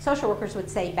we social workers would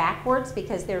say backwards,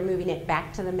 because they're moving it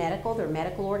back to the medical. They're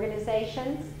medical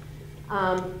organizations,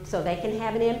 so they can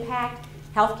have an impact.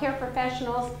 Healthcare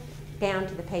professionals down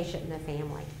to the patient and the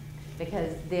family,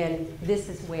 because then this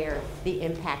is where the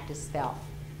impact is felt,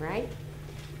 right?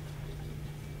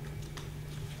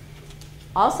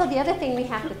 Also, the other thing we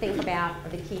have to think about are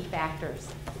the key factors.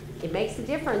 It makes a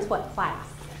difference what class,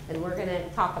 and we're going to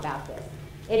talk about this.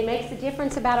 It makes a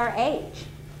difference about our age,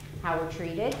 how we're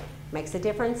treated. Makes a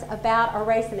difference about our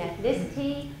race and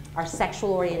ethnicity, our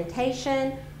sexual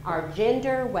orientation, our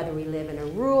gender, whether we live in a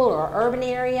rural or urban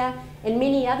area, and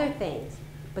many other things.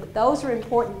 But those are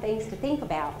important things to think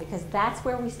about, because that's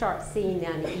where we start seeing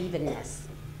the unevenness.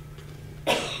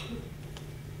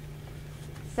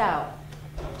 So,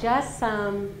 just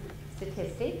some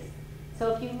statistics.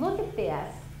 So if you look at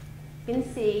this, you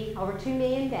can see over 2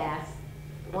 million deaths,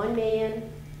 1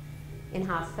 million in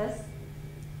hospice.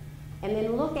 And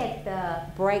then look at the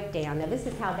breakdown. Now this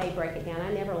is how they break it down.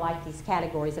 I never liked these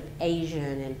categories of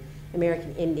Asian and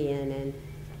American Indian and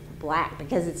Black,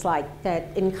 because it's like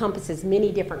that encompasses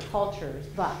many different cultures,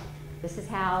 but this is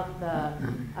how the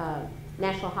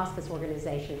National Hospice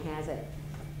Organization has it.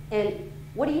 And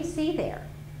what do you see there?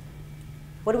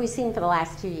 What have we seen for the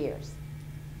last 2 years?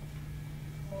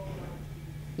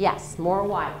 Yes, more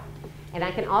white. And I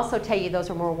can also tell you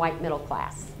those are more white middle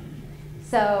class.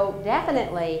 So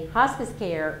definitely hospice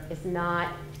care is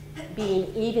not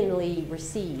being evenly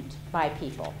received by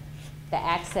people, the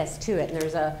access to it. And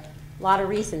there's a lot of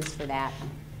reasons for that.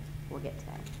 We'll get to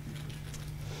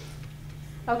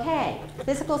that. Okay,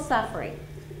 physical suffering.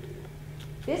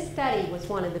 This study was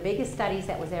one of the biggest studies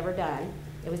that was ever done.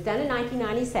 It was done in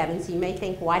 1997, so you may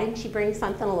think, why didn't she bring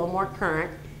something a little more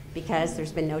current? Because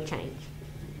there's been no change.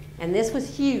 And this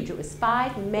was huge. It was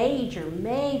 5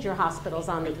 major hospitals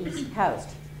on the East Coast.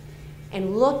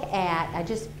 And look at, I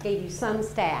just gave you some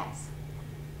stats.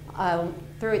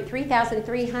 Through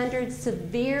 3,300,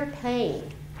 severe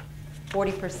pain,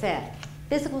 40%.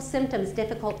 Physical symptoms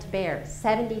difficult to bear,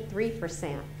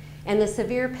 73%. And the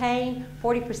severe pain,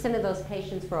 40% of those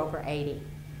patients were over 80.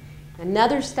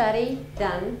 Another study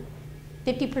done,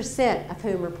 50% of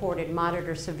whom reported moderate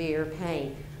or severe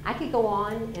pain. I could go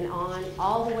on and on,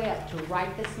 all the way up to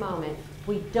right this moment.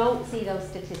 We don't see those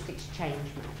statistics change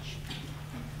much.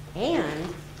 And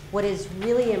what is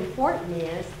really important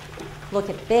is,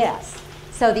 look at this.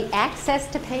 So the access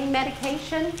to pain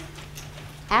medication,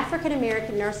 African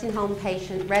American nursing home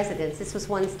patient residents, this was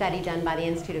one study done by the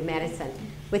Institute of Medicine,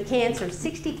 with cancer,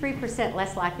 63%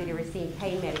 less likely to receive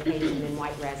pain medication than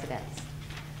white residents.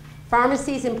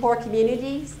 Pharmacies in poor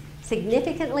communities,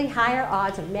 significantly higher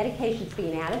odds of medications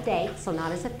being out of date, so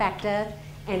not as effective,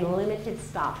 and limited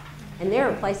stock. And there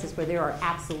are places where there are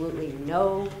absolutely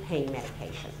no pain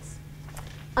medications.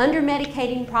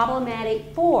 Under-medicating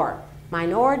problematic for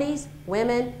minorities,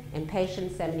 women, and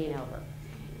patients 70 and over.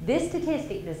 This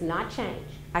statistic does not change.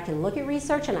 I can look at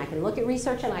research, and I can look at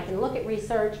research, and I can look at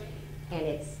research, and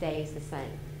it stays the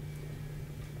same.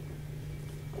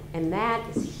 And that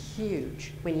is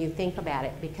huge when you think about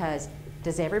it, because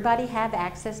does everybody have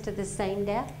access to the same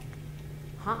death?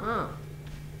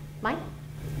 Mike?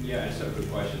 Yeah, I just have a quick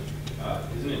question.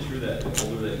 Isn't it true that the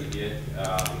older that you get,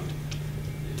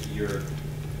 your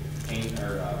pain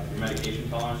or your medication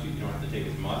tolerance, you don't have to take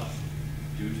as much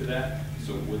due to that?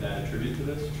 So would that attribute to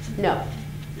this? No.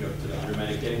 You know, to the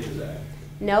under-medicating? Is that?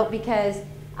 No, because,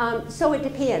 so it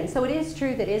depends. So it is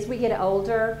true that as we get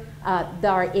older,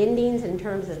 our endings in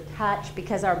terms of touch,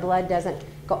 because our blood doesn't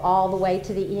go all the way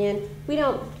to the end, we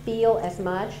don't feel as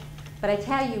much. But I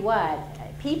tell you what,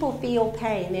 people feel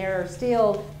pain. There are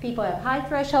still, people have high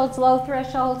thresholds, low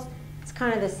thresholds. It's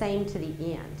kind of the same to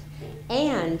the end.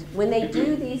 And when they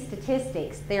do these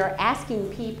statistics, they're asking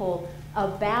people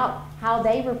about how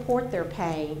they report their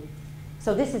pain.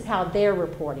 So this is how they're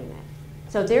reporting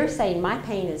it. So they're saying, my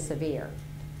pain is severe.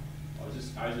 I was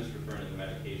just referring to the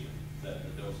medication, that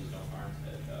the doses aren't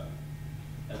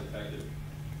as effective.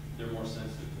 They're more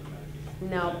sensitive to the medication.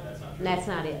 No, that's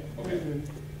not it. Okay.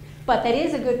 Mm-hmm. But that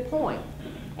is a good point.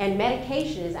 And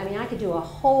medication is, I mean, I could do a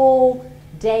whole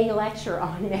day lecture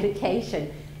on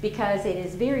medication, because it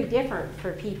is very different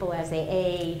for people as they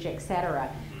age, etc.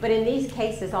 But in these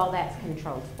cases, all that's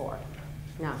controlled for.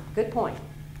 No, good point.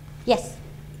 Yes?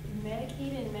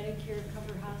 Medicaid and Medicare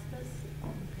cover hospice?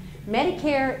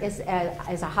 Medicare is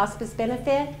a hospice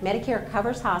benefit. Medicare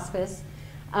covers hospice.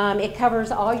 It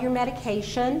covers all your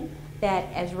medication that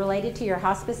is related to your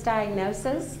hospice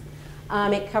diagnosis.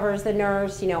 It covers the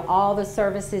nurse, all the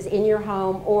services in your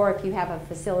home, or if you have a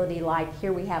facility like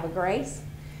here we have a Grace.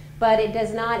 But it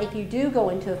does not, if you do go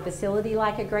into a facility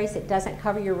like a Grace, it doesn't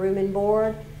cover your room and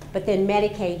board, but then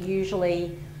Medicaid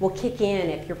usually will kick in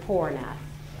if you're poor enough.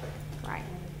 Right.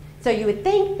 So you would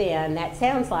think then, that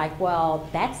sounds like, well,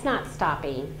 that's not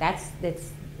stopping,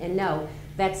 and no,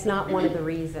 that's not one of the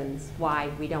reasons why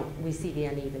we see the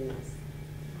unevenness.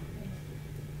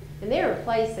 And there are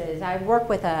places, I work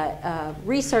with a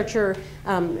researcher,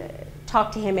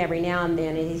 talk to him every now and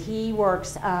then, and he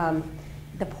works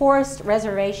the poorest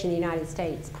reservation in the United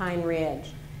States, Pine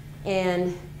Ridge.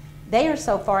 And they are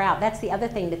so far out. That's the other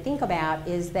thing to think about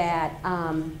is that,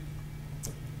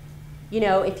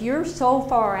 if you're so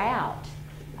far out,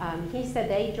 he said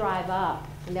they drive up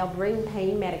and they'll bring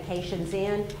pain medications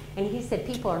in, and he said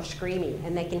people are screaming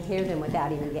and they can hear them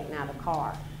without even getting out of the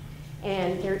car.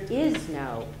 And there is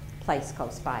no place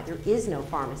close by. There is no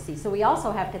pharmacy. So we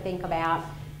also have to think about,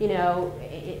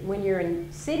 when you're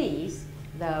in cities,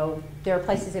 though, there are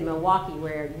places in Milwaukee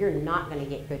where you're not going to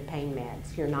get good pain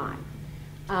meds. You're not.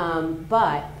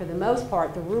 But for the most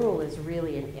part, the rural is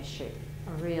really an issue,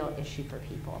 a real issue for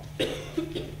people.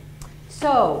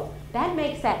 So that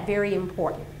makes that very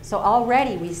important. So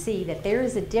already we see that there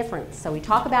is a difference. So we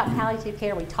talk about palliative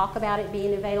care, we talk about it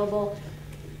being available,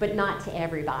 but not to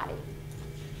everybody.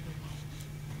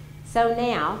 So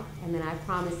now, and then I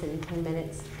promise in 10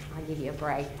 minutes I'll give you a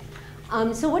break.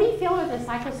 So what do you feel are the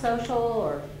psychosocial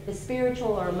or the spiritual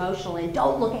or emotional? And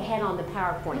don't look ahead on the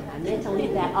PowerPoint. I meant to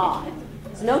leave that off.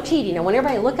 There's no cheating. I want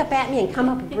everybody to look up at me and come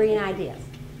up with brilliant ideas.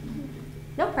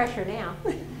 No pressure now.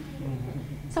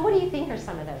 So what do you think are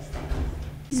some of those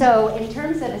things? So in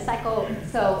terms of a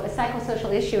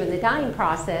psychosocial issue in the dying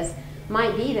process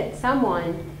might be that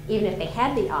someone, even if they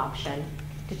had the option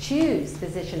to choose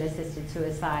physician-assisted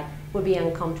suicide, would be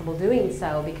uncomfortable doing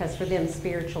so because for them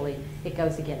spiritually it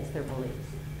goes against their beliefs.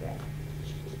 Yeah.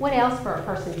 What else for a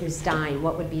person who's dying?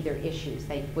 What would be their issues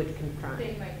they would confront?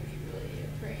 They might be really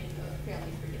afraid of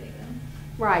family forgetting them.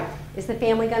 Right. Is the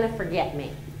family going to forget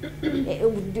me?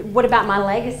 What about my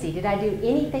legacy? Did I do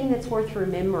anything that's worth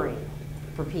remembering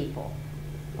for people?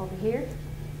 Over here?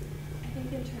 I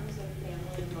think in terms of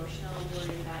family emotional,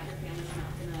 worrying that your family's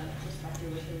not going to respect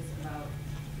your wishes about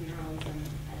funerals and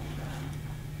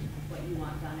what you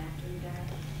want done after you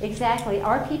die. Exactly.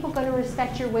 Are people going to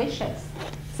respect your wishes?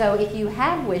 So if you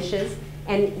have wishes,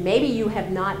 and maybe you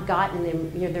have not gotten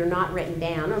them, they're not written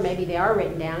down, or maybe they are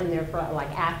written down and they're for,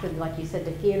 like after, like you said,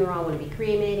 the funeral, I want to be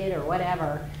cremated or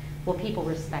whatever, will people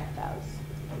respect those?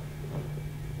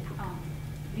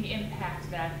 The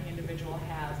impact that the individual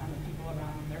has on the people around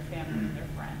them, their family and their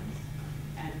friends,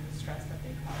 and the stress that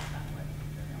they cause them with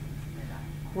their illness and their dying.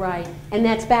 Right, and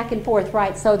that's back and forth,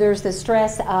 right? So there's the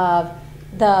stress of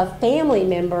the family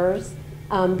members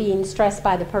being stressed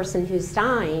by the person who's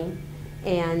dying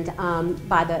and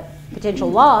by the potential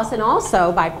loss, and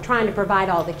also by trying to provide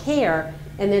all the care.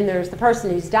 And then there's the person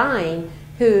who's dying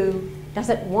who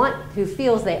who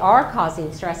feels they are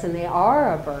causing stress and they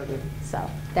are a burden. So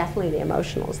definitely the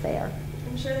emotional's there.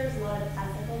 I'm sure there's a lot of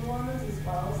ethical ones as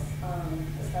well,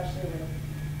 especially with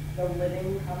the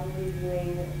living probably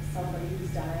viewing somebody who's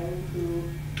dying who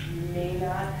may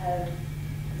not have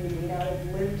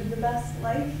lived the best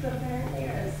life apparently,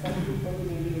 or some people who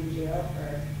may be in jail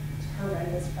for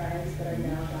horrendous crimes but are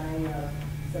now dying of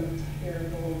some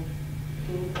terrible,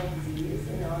 painful disease.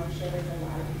 I'm sure there's a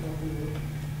lot of people who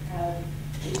have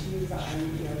issues on,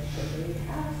 should they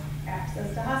have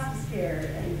access to hospice care or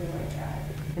anything like that.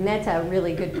 And that's a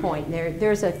really good point.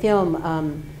 There's a film,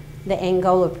 the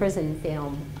Angola prison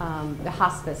film, The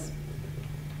Hospice,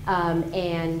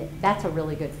 and that's a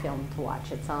really good film to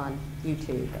watch. It's on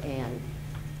YouTube, and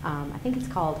I think it's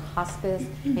called Hospice,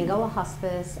 Angola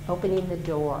Hospice, Opening the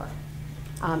Door,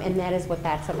 and that is what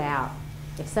that's about.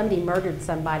 If somebody murdered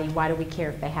somebody, why do we care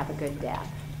if they have a good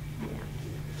death? Yeah.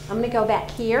 I'm going to go back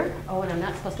here. Oh, and I'm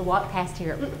not supposed to walk past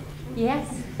here. Yes?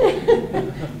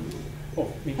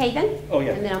 Oh, me. Hayden? Oh,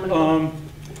 yeah. And then I'm going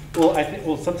to well, I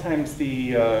think sometimes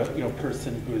the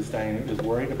person who is dying is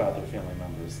worried about their family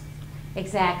members.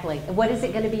 Exactly. What is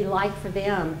it going to be like for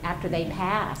them after they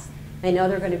pass? They know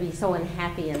they're going to be so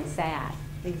unhappy and sad.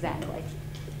 Exactly.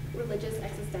 Religious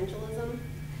existentialism.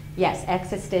 Yes,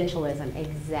 existentialism,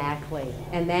 exactly.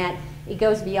 And that, it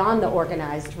goes beyond the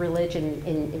organized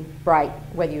religion right,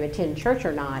 whether you attend church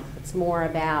or not. It's more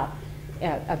about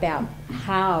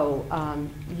how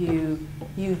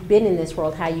you've been in this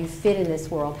world, how you fit in this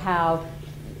world, how,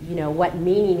 you know, what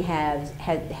meaning have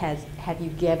you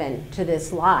given to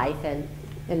this life and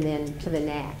then to the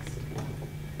next.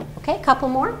 Okay, a couple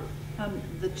more.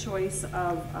 The choice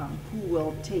of who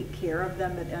will take care of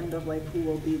them at end of life, who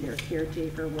will be their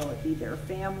caretaker, will it be their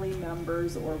family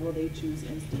members, or will they choose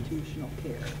institutional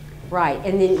care? Right,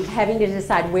 and then having to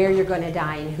decide where you're going to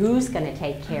die and who's going to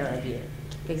take care of you.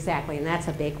 Exactly, and that's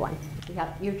a big one.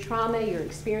 Your trauma, your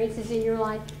experiences in your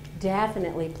life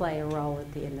definitely play a role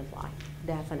at the end of life.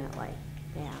 Definitely,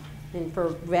 yeah. And for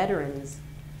veterans,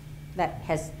 that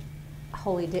has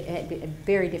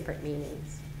very different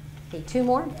meanings. Okay, two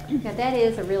more? Now that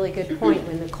is a really good point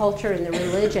when the culture and the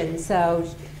religion, so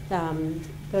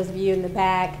those of you in the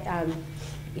back,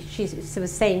 she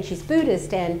was saying she's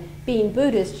Buddhist, and being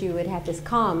Buddhist you would have this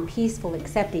calm, peaceful,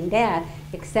 accepting death,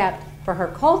 except for her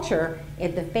culture,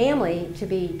 in the family,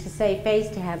 to save face,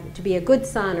 to be a good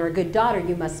son or a good daughter,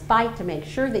 you must fight to make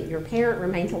sure that your parent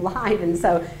remains alive. And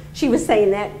so she was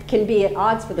saying that can be at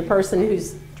odds for the person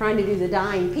who's trying to do the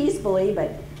dying peacefully,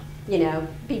 but you know,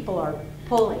 people are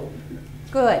pulling.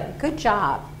 Good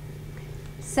job.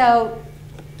 So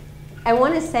I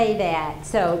want to say that,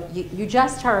 so you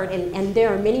just heard, and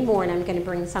there are many more, and I'm going to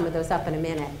bring some of those up in a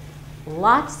minute,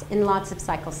 lots and lots of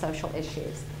psychosocial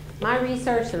issues. My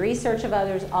research, the research of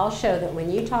others, all show that when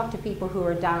you talk to people who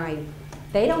are dying,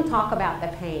 they don't talk about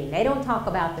the pain. They don't talk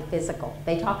about the physical.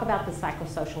 They talk about the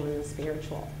psychosocial and the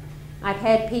spiritual. I've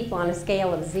had people on a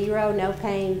scale of 0, no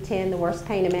pain, 10, the worst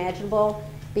pain imaginable,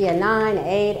 be a 9, an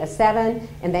 8, a 7,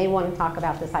 and they want to talk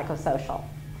about the psychosocial.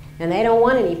 And they don't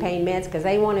want any pain meds because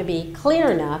they want to be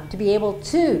clear enough to be able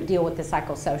to deal with the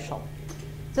psychosocial.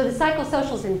 So the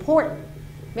psychosocial is important.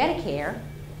 Medicare,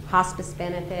 hospice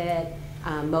benefit,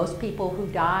 most people who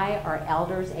die are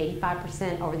elders,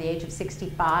 85% over the age of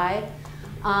 65.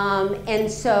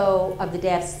 And so of the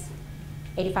deaths,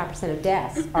 85% of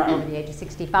deaths are over the age of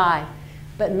 65.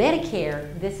 But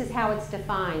Medicare, this is how it's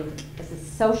defined as a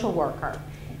social worker,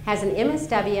 has an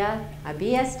M.S.W, a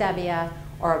B.S.W,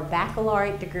 or a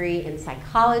baccalaureate degree in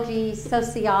psychology,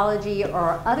 sociology,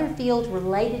 or other fields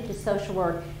related to social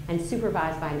work and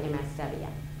supervised by an M.S.W.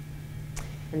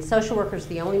 And social workers are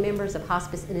the only members of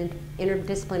hospice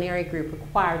interdisciplinary group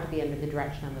required to be under the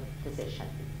direction of a physician.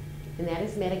 And that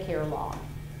is Medicare law.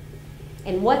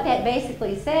 And what that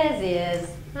basically says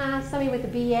is, somebody with a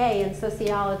BA in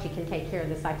sociology can take care of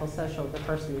the psychosocial of the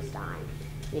person who's dying.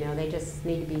 You know, they just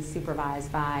need to be supervised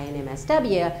by an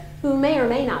M.S.W. who may or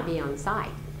may not be on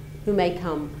site, who may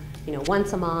come, you know,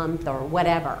 once a month or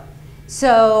whatever.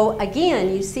 So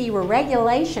again, you see where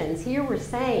regulations, here we're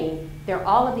saying there are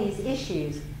all of these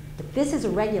issues, but this is a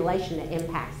regulation that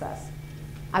impacts us.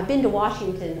 I've been to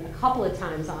Washington a couple of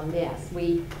times on this.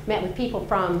 We met with people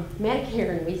from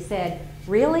Medicare and we said,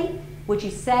 really? Would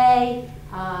you say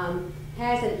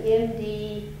has an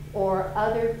MD or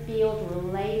other field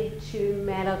related to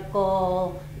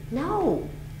medical? No.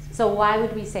 So why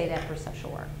would we say that for social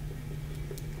work?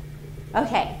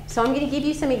 Okay, so I'm going to give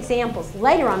you some examples.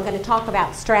 Later I'm going to talk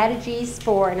about strategies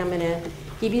and I'm going to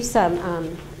give you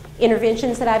some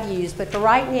interventions that I've used. But for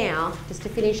right now, just to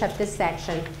finish up this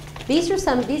section, these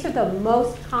are the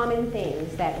most common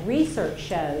things that research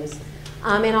shows,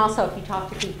 and also if you talk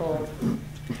to people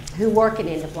who work in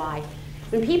end of life.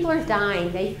 When people are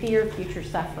dying, they fear future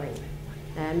suffering.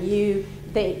 You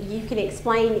can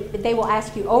explain, they will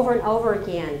ask you over and over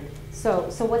again, so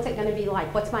what's it going to be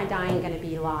like? What's my dying going to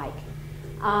be like?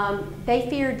 They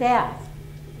fear death.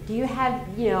 Do you have,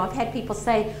 I've had people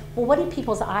say, well, what did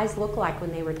people's eyes look like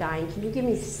when they were dying? Can you give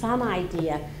me some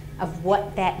idea of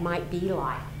what that might be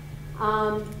like?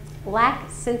 Lack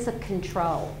sense of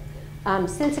control.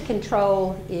 Sense of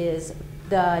control is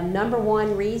the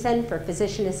 #1 reason for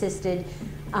physician-assisted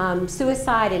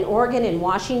suicide in Oregon and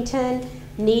Washington,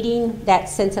 needing that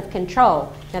sense of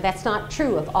control. Now that's not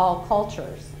true of all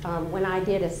cultures. When I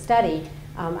did a study,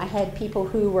 I had people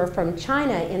who were from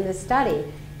China in the study,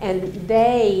 and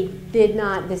they did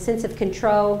not, the sense of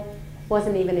control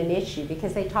wasn't even an issue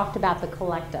because they talked about the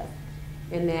collective,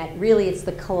 and that really it's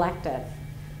the collective.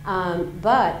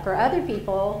 But for other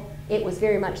people, it was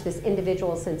very much this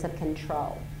individual sense of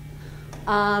control.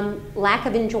 Lack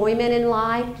of enjoyment in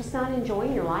life, just not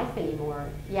enjoying your life anymore.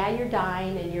 Yeah, you're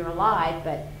dying and you're alive,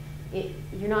 but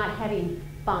you're not having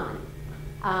fun.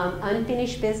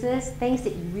 Unfinished business, things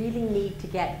that you really need to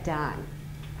get done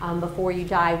before you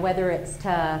die, whether it's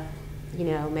to You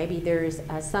know, maybe there's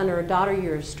a son or a daughter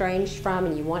you're estranged from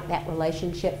and you want that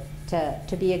relationship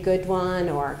to be a good one,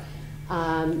 or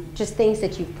just things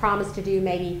that you've promised to do.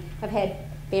 Maybe I've had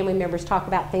family members talk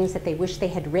about things that they wish they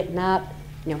had written up,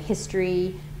 you know,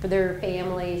 history for their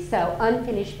family. So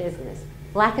unfinished business,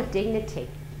 lack of dignity.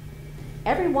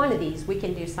 Every one of these we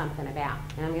can do something about,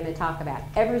 and I'm going to talk about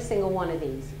every single one of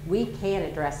these we can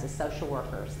address as social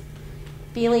workers.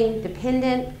 Feeling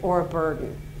dependent or a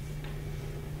burden.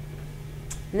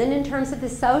 And then in terms of the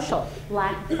social,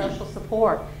 lack of social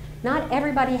support. Not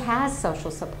everybody has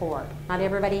social support. Not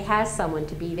everybody has someone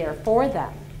to be there for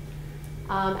them.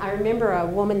 I remember a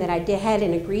woman that I had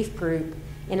in a grief group,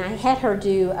 and I had her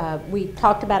do, we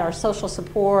talked about our social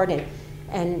support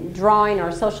and drawing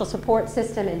our social support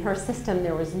system. In her system,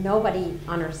 there was nobody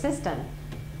on her system.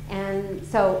 And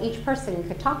so each person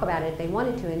could talk about it if they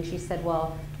wanted to, and she said,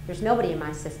 well, there's nobody in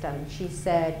my system. She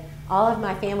said, all of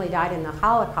my family died in the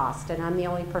Holocaust, and I'm the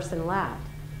only person left.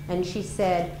 And she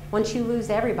said, once you lose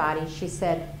everybody, she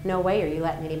said, no way are you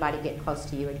letting anybody get close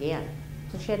to you again.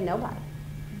 So she had nobody.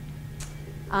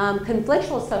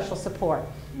 Conflictual social support.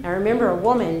 I remember a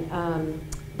woman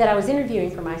that I was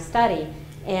interviewing for my study,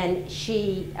 and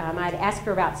I'd asked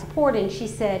her about support, and she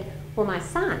said, well, my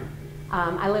son.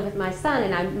 I live with my son,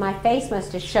 and my face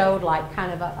must have showed like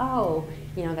kind of a, oh,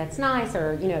 you know, that's nice,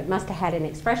 or, you know, it must have had an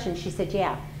expression. She said,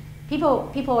 yeah,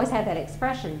 people always have that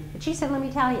expression. But she said, let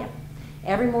me tell you,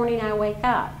 every morning I wake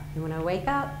up, and when I wake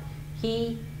up,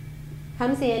 he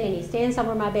comes in and he stands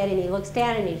over my bed and he looks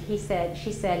down and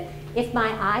she said, if my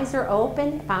eyes are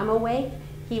open, if I'm awake,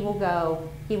 he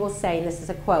will say, and this is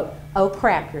a quote, oh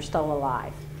crap, you're still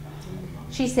alive.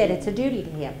 She said it's a duty to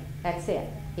him, that's it.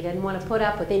 He didn't want to put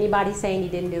up with anybody saying he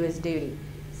didn't do his duty.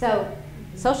 So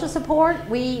social support,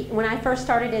 when I first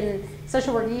started in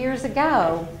social work years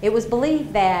ago, it was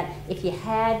believed that if you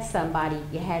had somebody,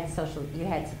 you had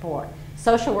support.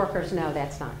 Social workers know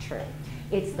that's not true.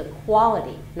 It's the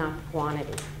quality, not the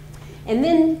quantity. And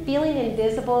then feeling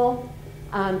invisible,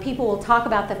 people will talk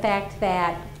about the fact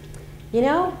that, you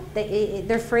know,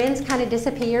 their friends kind of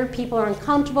disappear, people are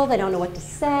uncomfortable, they don't know what to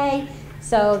say,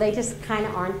 so they just kind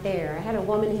of aren't there. I had a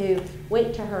woman who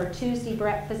went to her Tuesday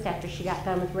breakfast after she got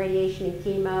done with radiation and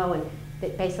chemo, and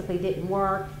that basically didn't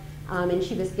work. And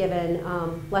she was given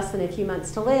less than a few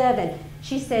months to live, and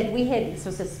she said this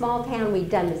was a small town, we'd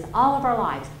done this all of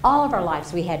our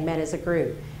lives we had met as a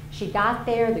group. She got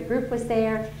there, the group was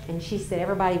there, and she said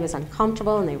everybody was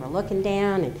uncomfortable and they were looking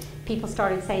down, and people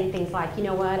started saying things like, you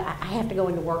know what, I have to go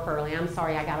into work early, I'm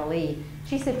sorry, I gotta leave.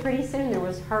 She said pretty soon there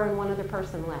was her and one other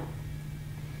person left.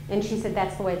 And she said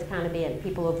that's the way it's kind of been,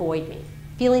 people avoid me.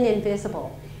 Feeling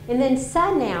invisible. And then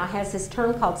SUD now has this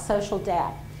term called social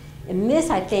debt. And this,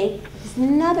 I think, is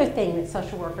another thing that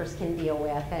social workers can deal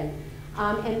with.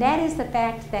 And that is the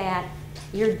fact that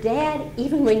you're dead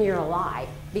even when you're alive.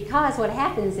 Because what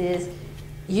happens is,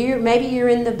 maybe you're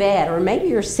in the bed, or maybe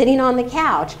you're sitting on the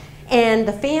couch, and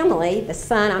the family, the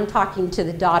son, I'm talking to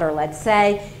the daughter, let's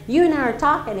say, you and I are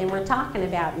talking, and we're talking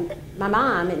about my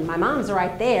mom, and my mom's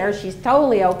right there, she's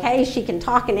totally okay, she can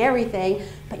talk and everything,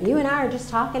 but you and I are just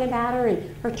talking about her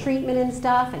and her treatment and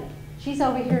stuff, and she's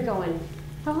over here going,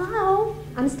 hello,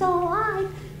 I'm still alive.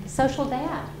 Social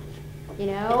debt, you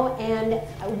know, and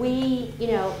we, you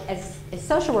know, as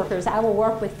social workers, I will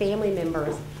work with family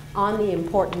members on the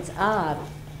importance of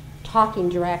talking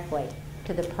directly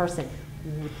to the person.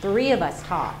 3 of us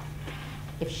talk.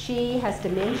 If she has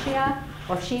dementia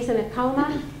or if she's in a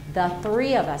coma, the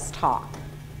 3 of us talk.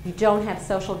 You don't have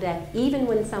social debt even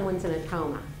when someone's in a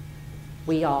coma.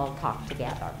 We all talk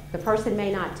together. The person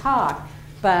may not talk,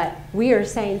 but we are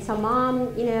saying, so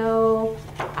Mom, you know,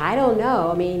 I don't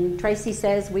know. I mean, Tracy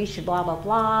says we should blah, blah,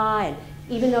 blah. And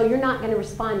even though you're not going to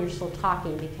respond, you're still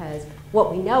talking, because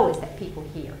what we know is that people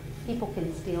hear. People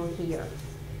can still hear.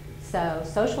 So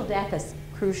social death is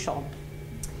crucial.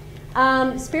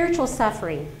 Spiritual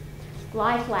suffering.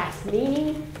 Life lacks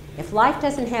meaning. If life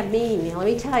doesn't have meaning, let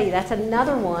me tell you, that's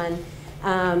another one.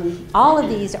 All of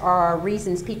these are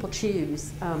reasons people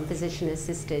choose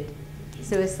physician-assisted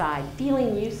suicide.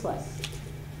 Feeling useless.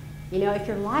 You know, if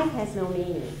your life has no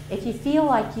meaning, if you feel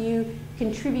like you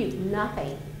contribute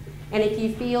nothing, and if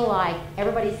you feel like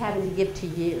everybody's having to give to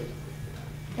you,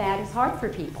 that is hard for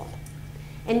people.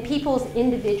 And people's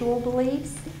individual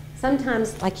beliefs,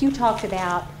 sometimes, like you talked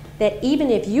about, that even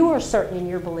if you are certain in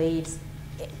your beliefs,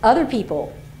 other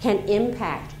people can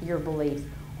impact your beliefs.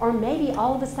 Or maybe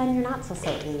all of a sudden you're not so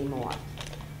certain anymore.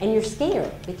 And you're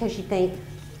scared because you think,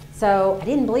 so I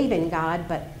didn't believe in God,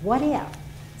 but what if?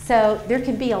 So there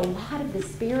can be a lot of the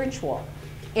spiritual.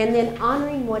 And then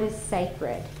honoring what is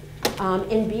sacred.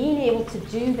 And being able to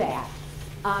do that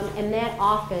And that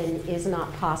often is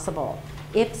not possible.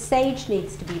 If sage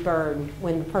needs to be burned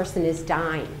when the person is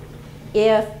dying,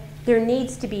 if there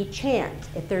needs to be chant,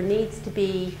 if there needs to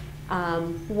be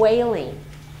wailing,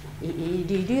 do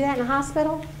you do that in a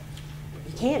hospital?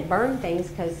 You can't burn things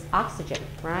because oxygen,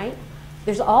 right?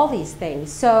 There's all these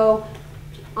things. So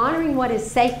honoring what is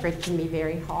sacred can be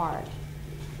very hard.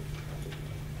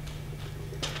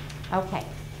 Okay,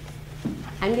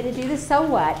 I'm going to do the so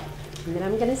what, and then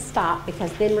I'm going to stop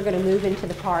because then we're going to move into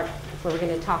the part where we're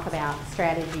going to talk about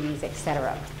strategies,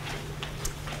 etc.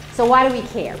 So why do we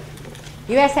care?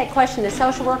 You ask that question to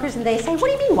social workers and they say, what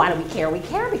do you mean, why do we care? We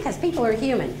care because people are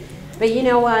human. But you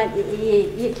know what?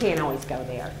 You can't always go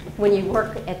there. When you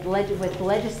work at with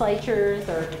legislatures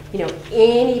or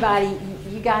anybody,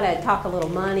 you got to talk a little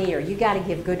money or you got to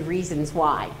give good reasons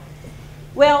why.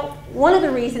 Well, one of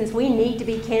the reasons we need to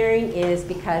be caring is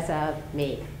because of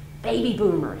me, baby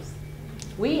boomers.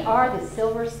 We are the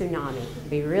silver tsunami.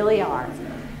 We really are.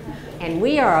 And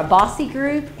we are a bossy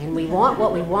group, and we want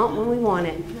what we want when we want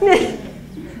it.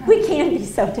 We can be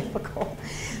so difficult.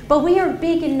 But we are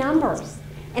big in numbers.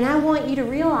 And I want you to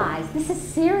realize this is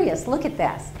serious. Look at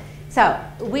this. So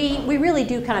we really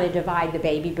do kind of divide the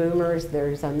baby boomers.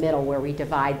 There's a middle where we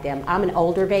divide them. I'm an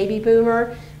older baby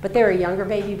boomer, but there are younger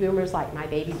baby boomers like my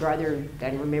baby brother who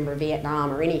doesn't remember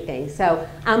Vietnam or anything. So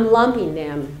I'm lumping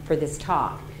them for this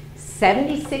talk.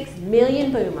 76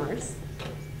 million boomers.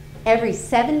 Every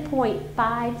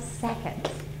 7.5 seconds,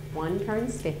 one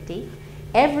turns 50.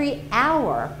 Every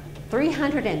hour,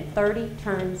 330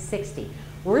 turns 60.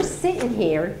 We're sitting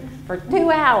here for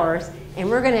 2 hours, and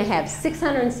we're going to have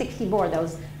 660 more of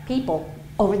those people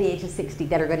over the age of 60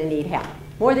 that are going to need help.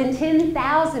 More than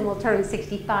 10,000 will turn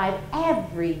 65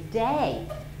 every day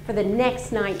for the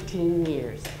next 19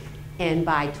 years. And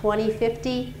by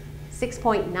 2050,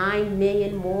 6.9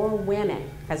 million more women,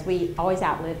 because we always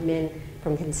outlive men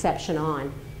from conception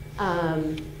on.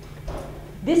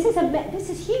 This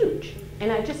is huge.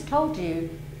 And I just told you,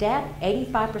 death,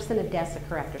 85% of deaths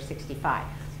occur after 65.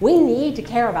 We need to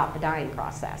care about the dying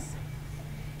process.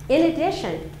 In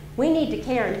addition, we need to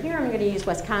care, and here I'm going to use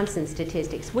Wisconsin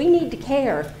statistics. We need to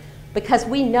care because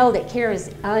we know that care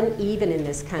is uneven in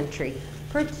this country,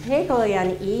 particularly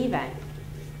uneven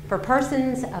for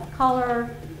persons of color,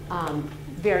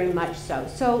 very much so.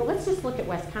 So let's just look at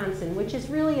Wisconsin, which is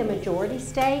really a majority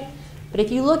state. But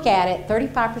if you look at it,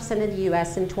 35% of the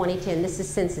U.S. in 2010, this is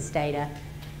census data,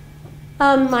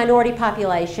 minority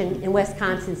population in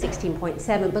Wisconsin,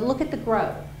 16.7. But look at the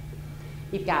growth.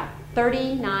 You've got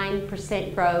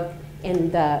 39% growth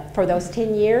for those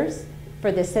 10 years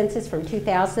for the census from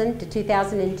 2000 to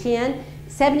 2010.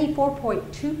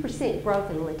 74.2%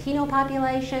 growth in the Latino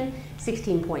population,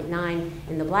 16.9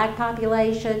 in the black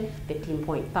population,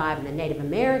 15.5 in the Native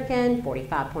American,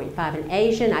 45.5 in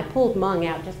Asian. I pulled Hmong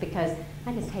out just because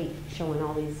I just hate showing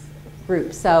all these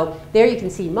groups. So there you can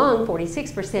see Hmong,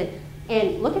 46%.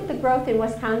 And look at the growth in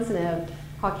Wisconsin of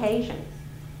Caucasians,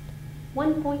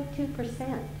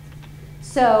 1.2%.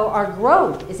 So our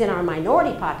growth is in our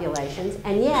minority populations,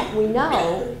 and yet we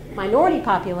know minority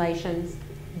populations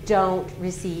don't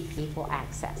receive equal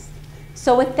access.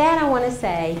 So with that, I want to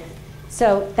say,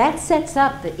 so that sets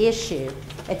up the issue.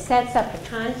 It sets up the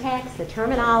context, the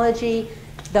terminology,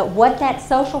 what that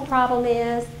social problem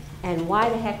is, and why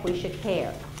the heck we should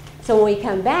care. So when we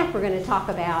come back, we're going to talk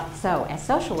about, so as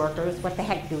social workers, what the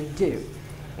heck do we do?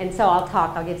 And so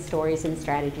I'll give stories and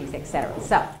strategies, etc.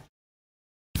 So